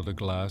editor filled a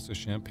glass of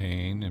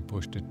champagne and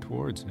pushed it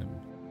towards him.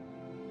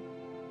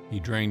 He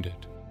drained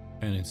it,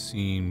 and it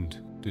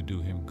seemed to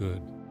do him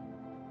good,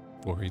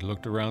 for he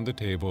looked around the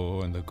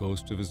table and the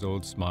ghost of his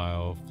old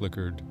smile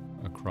flickered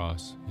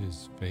across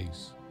his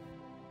face.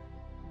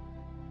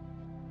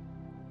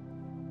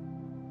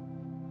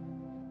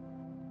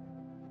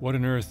 "What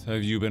on earth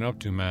have you been up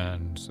to,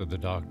 man?" said the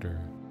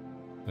doctor.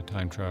 The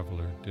time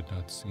traveler did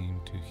not seem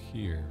to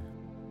hear.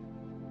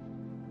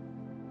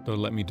 "Don't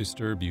let me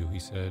disturb you," he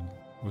said,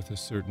 with a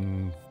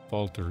certain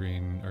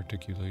faltering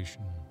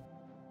articulation.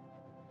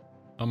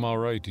 "I'm all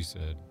right," he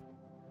said.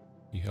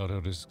 He held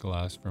out his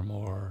glass for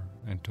more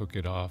and took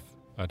it off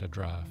at a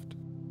draught.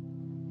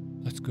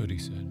 "That's good," he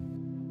said.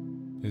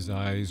 His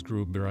eyes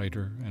grew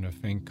brighter and a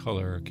faint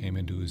color came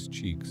into his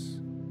cheeks.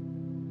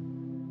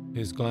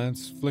 His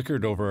glance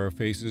flickered over our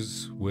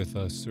faces with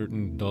a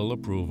certain dull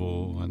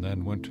approval and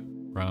then went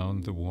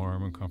round the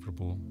warm and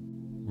comfortable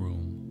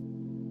room.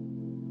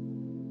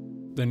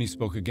 Then he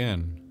spoke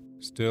again,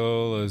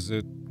 still as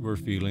it were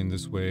feeling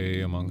this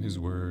way among his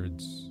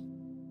words.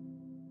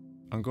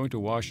 "I'm going to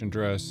wash and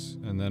dress,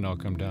 and then I'll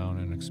come down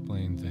and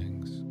explain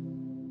things.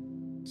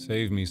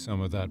 Save me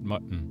some of that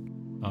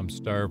mutton. I'm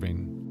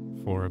starving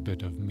for a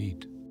bit of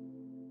meat."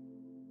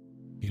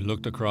 He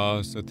looked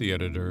across at the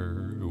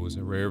editor, who was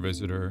a rare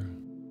visitor,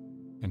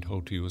 and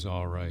hoped he was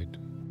all right.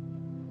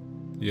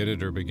 The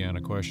editor began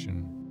a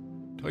question.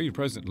 "Tell you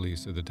presently,"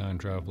 said the time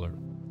traveler.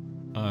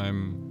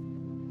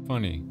 "I'm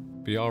funny.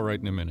 Be all right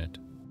in a minute."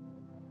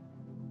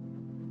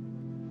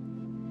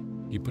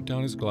 He put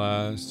down his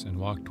glass and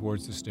walked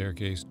towards the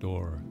staircase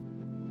door.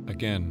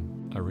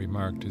 Again, I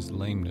remarked his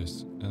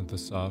lameness and the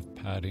soft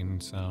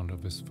padding sound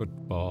of his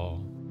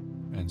footfall,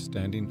 and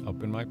standing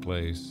up in my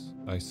place,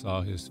 I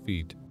saw his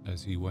feet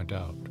as he went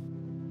out.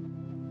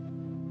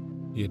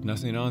 He had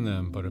nothing on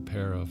them but a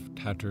pair of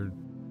tattered,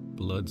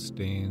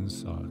 blood-stained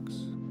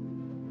socks.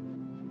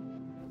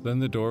 Then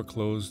the door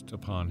closed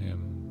upon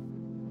him.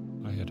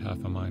 I had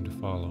half a mind to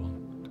follow,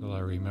 till I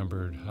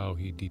remembered how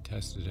he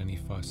detested any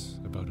fuss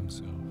about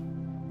himself.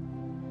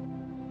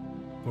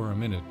 For a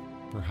minute,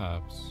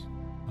 perhaps,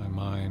 my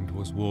mind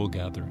was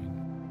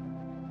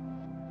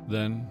wool-gathering.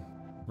 Then,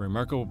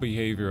 "Remarkable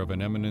behavior of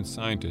an eminent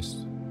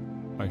scientist,"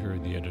 I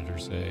heard the editor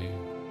say,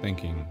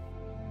 thinking,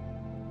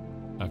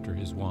 after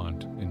his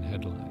wont in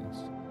headlines.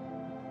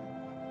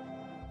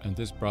 And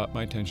this brought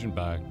my attention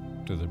back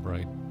to the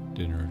bright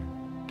dinner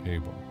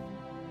table.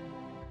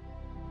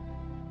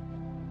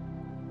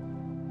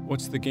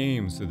 "What's the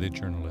game?" said the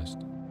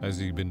journalist. "Has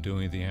he been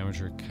doing the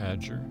amateur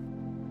cadger?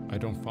 I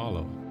don't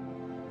follow."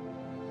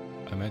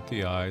 I met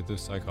the eye of the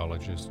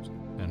psychologist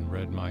and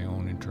read my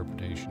own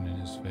interpretation in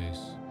his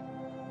face.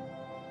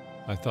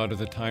 I thought of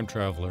the time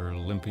traveler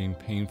limping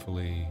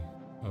painfully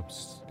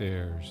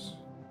upstairs.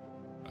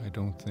 I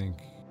don't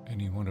think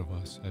any one of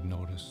us had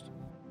noticed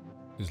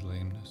his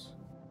lameness.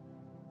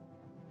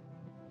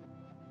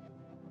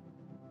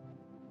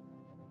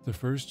 The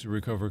first to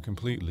recover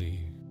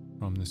completely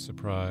from this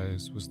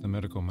surprise was the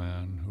medical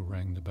man who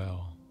rang the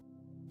bell.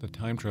 The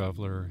time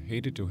traveler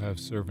hated to have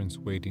servants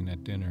waiting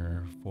at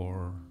dinner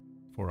for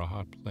a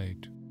hot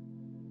plate.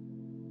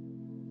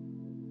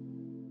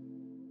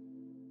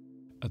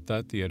 At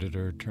that, the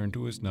editor turned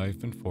to his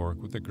knife and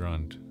fork with a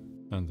grunt,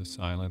 and the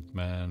silent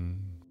man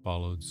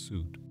followed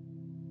suit.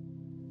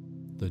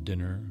 The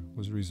dinner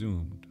was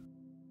resumed.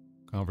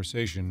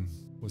 Conversation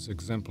was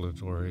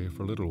exemplary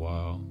for a little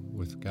while,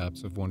 with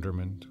gaps of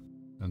wonderment,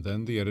 and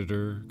then the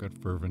editor got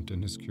fervent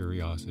in his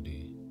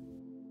curiosity.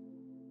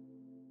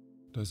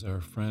 "Does our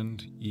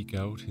friend eke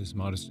out his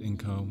modest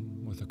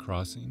income with a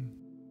crossing?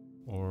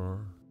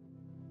 Or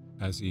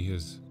has he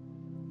his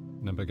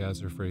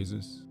Nebuchadnezzar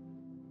phrases?"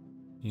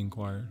 he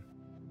inquired.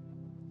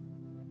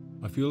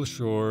 "I feel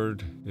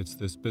assured it's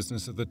this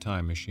business of the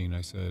time machine,"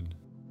 I said,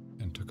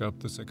 and took up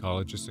the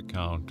psychologist's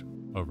account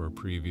of our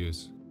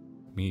previous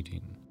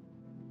meeting.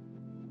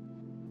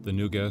 The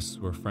new guests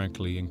were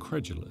frankly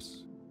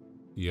incredulous.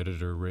 The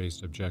editor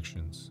raised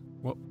objections.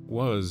 What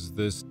was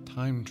this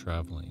time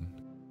traveling?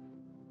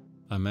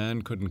 A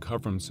man couldn't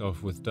cover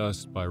himself with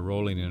dust by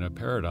rolling in a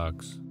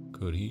paradox,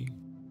 could he?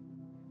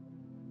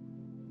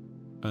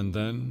 And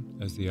then,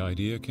 as the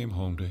idea came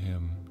home to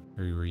him,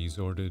 he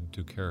resorted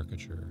to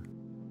caricature.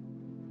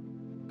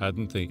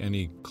 Hadn't they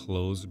any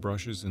clothes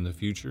brushes in the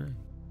future?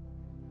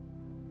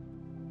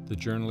 The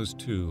journalist,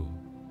 too,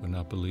 would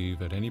not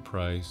believe at any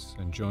price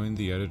and joined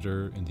the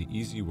editor in the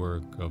easy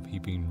work of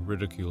heaping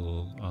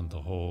ridicule on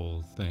the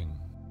whole thing.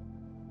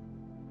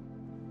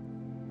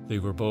 They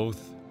were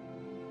both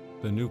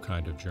the new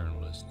kind of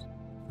journalist,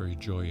 very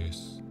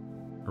joyous,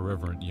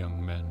 irreverent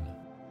young men.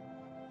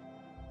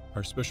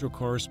 Our special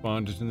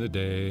correspondent in the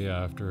Day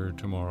After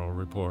Tomorrow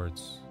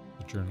reports,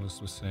 the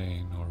journalist was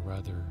saying, or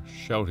rather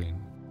shouting,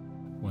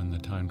 when the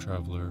time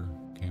traveler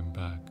came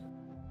back.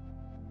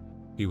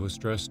 He was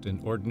dressed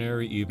in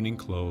ordinary evening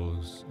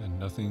clothes, and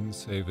nothing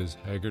save his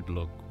haggard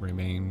look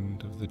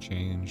remained of the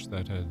change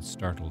that had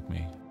startled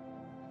me.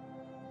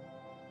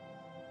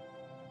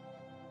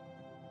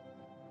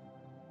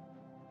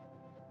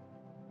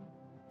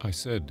 "I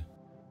said,"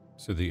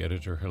 said the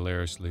editor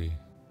hilariously,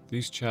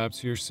 "these chaps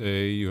here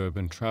say you have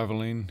been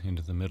traveling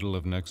into the middle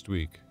of next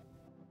week.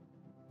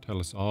 Tell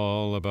us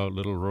all about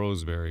little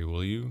Roseberry,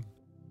 will you?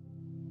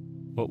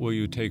 What will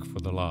you take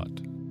for the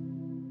lot?"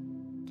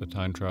 The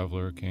time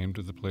traveler came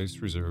to the place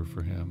reserved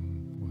for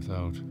him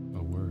without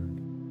a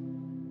word.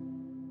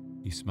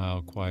 He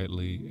smiled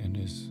quietly in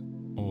his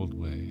old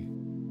way.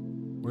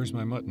 "Where's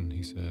my mutton?"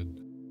 he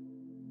said.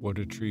 "What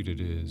a treat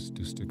it is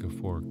to stick a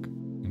fork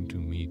into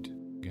meat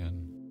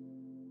again."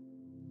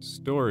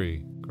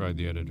 "Story!" cried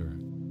the editor.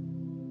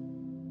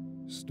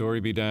 "Story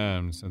be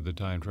damned," said the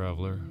time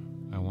traveler.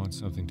 "I want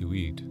something to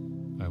eat.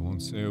 I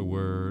won't say a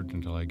word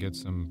until I get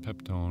some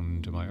Peptone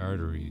into my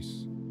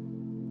arteries.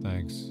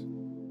 Thanks.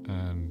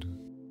 And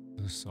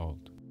the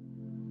salt."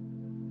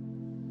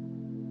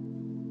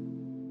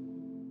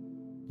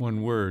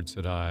 "One word,"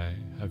 said I.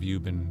 "Have you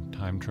been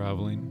time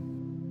traveling?"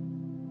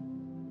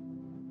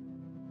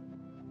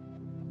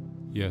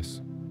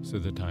 "Yes,"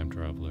 said the time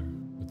traveler,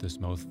 with his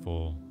mouth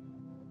full,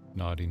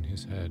 nodding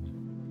his head.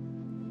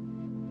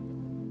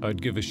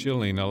 "I'd give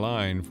 $1 a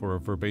line for a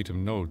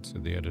verbatim note,"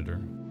 said the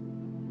editor.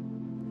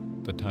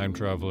 The time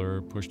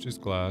traveler pushed his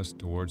glass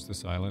towards the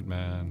silent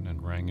man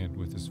and rang it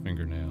with his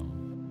fingernail,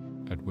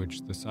 at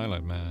which the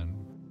silent man,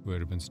 who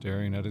had been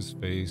staring at his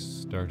face,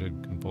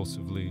 started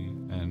convulsively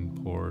and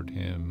poured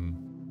him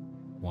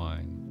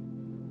wine.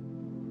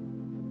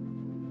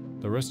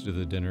 The rest of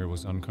the dinner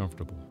was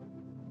uncomfortable.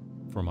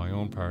 For my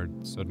own part,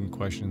 sudden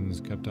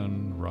questions kept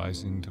on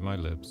rising to my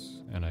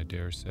lips, and I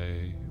dare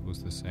say it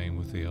was the same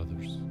with the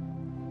others.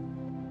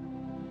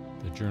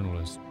 The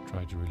journalist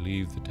tried to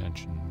relieve the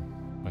tension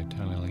by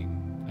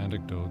telling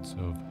anecdotes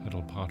of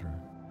Hettle Potter.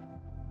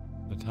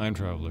 The time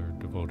traveler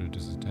devoted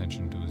his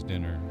attention to his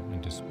dinner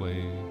and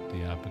displayed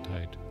the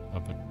appetite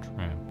of a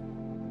tramp.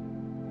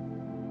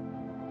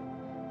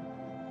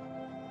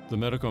 The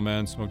medical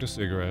man smoked a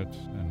cigarette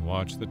and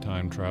watched the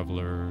time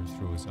traveler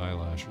through his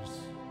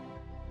eyelashes.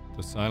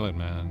 The silent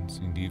man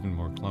seemed even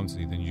more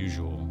clumsy than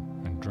usual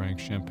and drank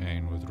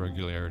champagne with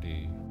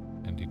regularity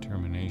and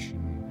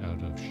determination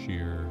out of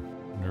sheer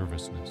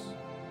nervousness.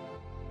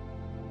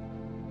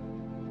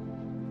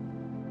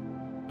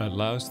 At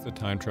last, the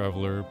time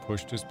traveler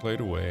pushed his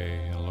plate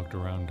away and looked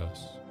around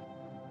us.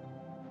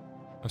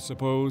 "I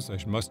suppose I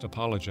must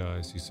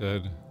apologize," he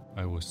said.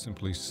 "I was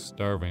simply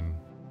starving.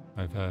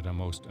 I've had a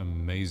most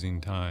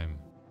amazing time."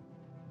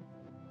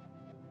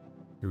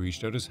 He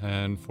reached out his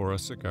hand for a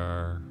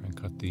cigar and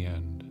cut the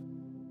end.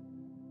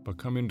 "But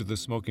come into the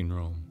smoking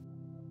room.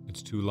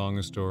 It's too long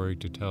a story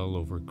to tell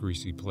over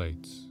greasy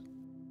plates."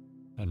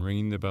 And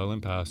ringing the bell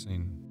in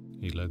passing,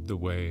 he led the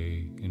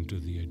way into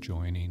the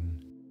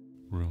adjoining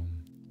room.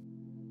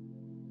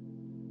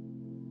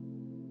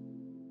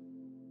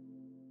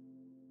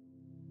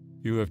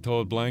 "You have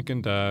told Blank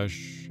and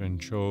Dash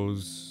and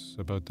Chose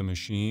about the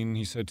machine,"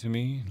 he said to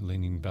me,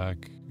 leaning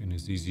back in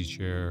his easy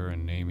chair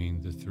and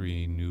naming the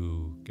 3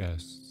 new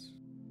guests.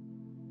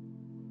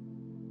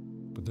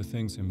 "But the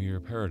thing's a mere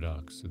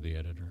paradox," said the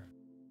editor.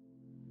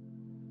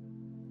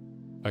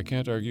 "I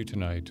can't argue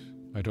tonight.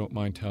 I don't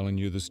mind telling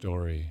you the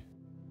story,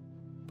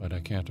 but I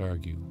can't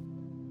argue.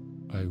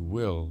 I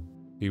will,"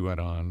 he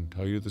went on,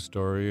 "tell you the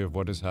story of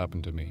what has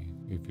happened to me,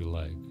 if you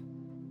like,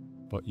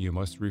 but you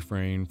must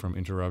refrain from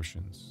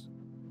interruptions.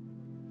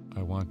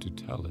 I want to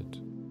tell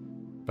it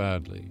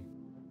badly.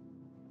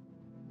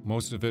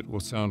 Most of it will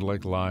sound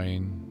like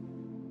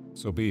lying,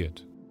 so be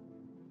it.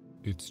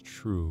 It's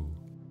true,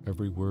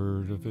 every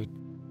word of it,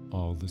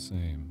 all the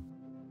same.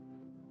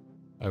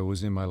 I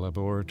was in my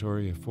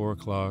laboratory at 4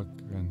 o'clock,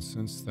 and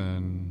since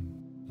then,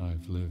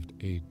 I've lived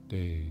 8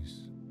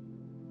 days.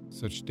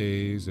 Such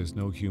days as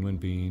no human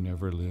being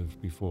ever lived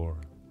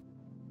before.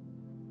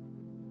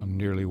 I'm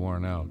nearly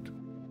worn out,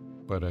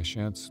 but I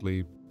shan't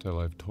sleep till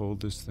I've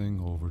told this thing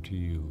over to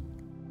you.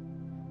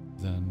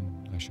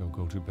 Then I shall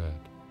go to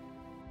bed,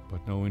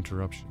 but no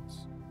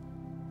interruptions.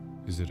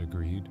 Is it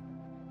agreed?"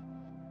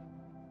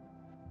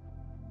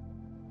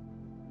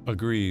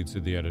 "Agreed,"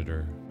 said the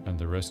editor, and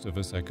the rest of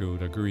us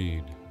echoed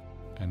agreed.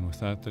 And with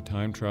that, the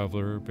time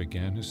traveler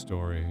began his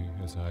story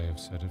as I have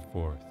set it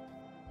forth.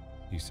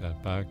 He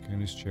sat back in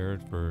his chair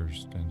at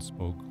first and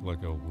spoke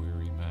like a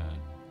weary man.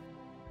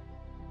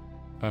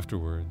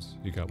 Afterwards,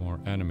 he got more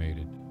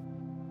animated.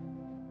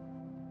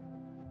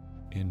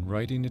 In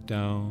writing it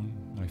down,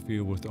 I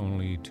feel with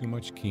only too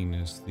much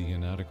keenness the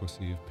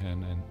inadequacy of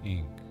pen and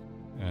ink,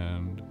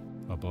 and,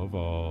 above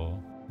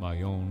all,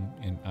 my own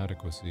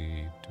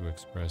inadequacy to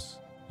express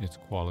its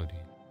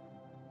quality.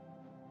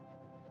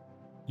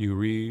 You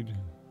read,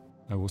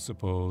 I will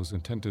suppose,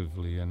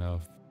 attentively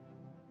enough,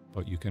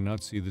 but you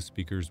cannot see the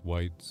speaker's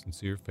white,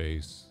 sincere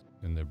face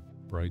in the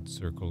bright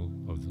circle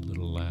of the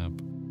little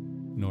lamp,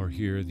 nor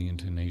hear the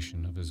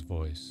intonation of his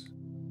voice.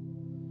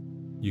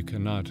 You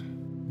cannot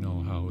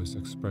know how his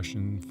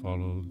expression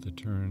followed the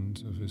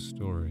turns of his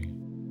story.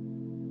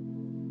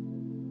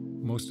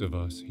 Most of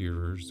us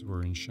hearers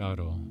were in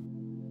shadow,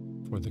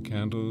 for the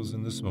candles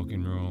in the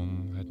smoking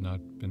room had not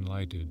been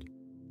lighted,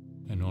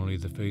 and only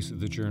the face of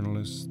the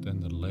journalist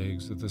and the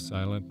legs of the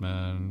silent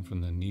man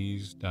from the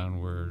knees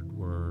downward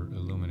were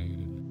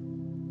illuminated.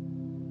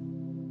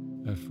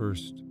 At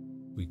first,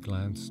 we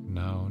glanced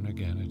now and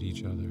again at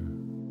each other.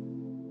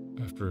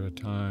 After a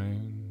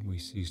time, we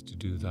ceased to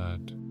do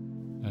that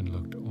and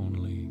looked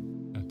only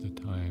at the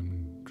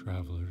time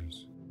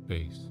traveler's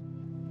face.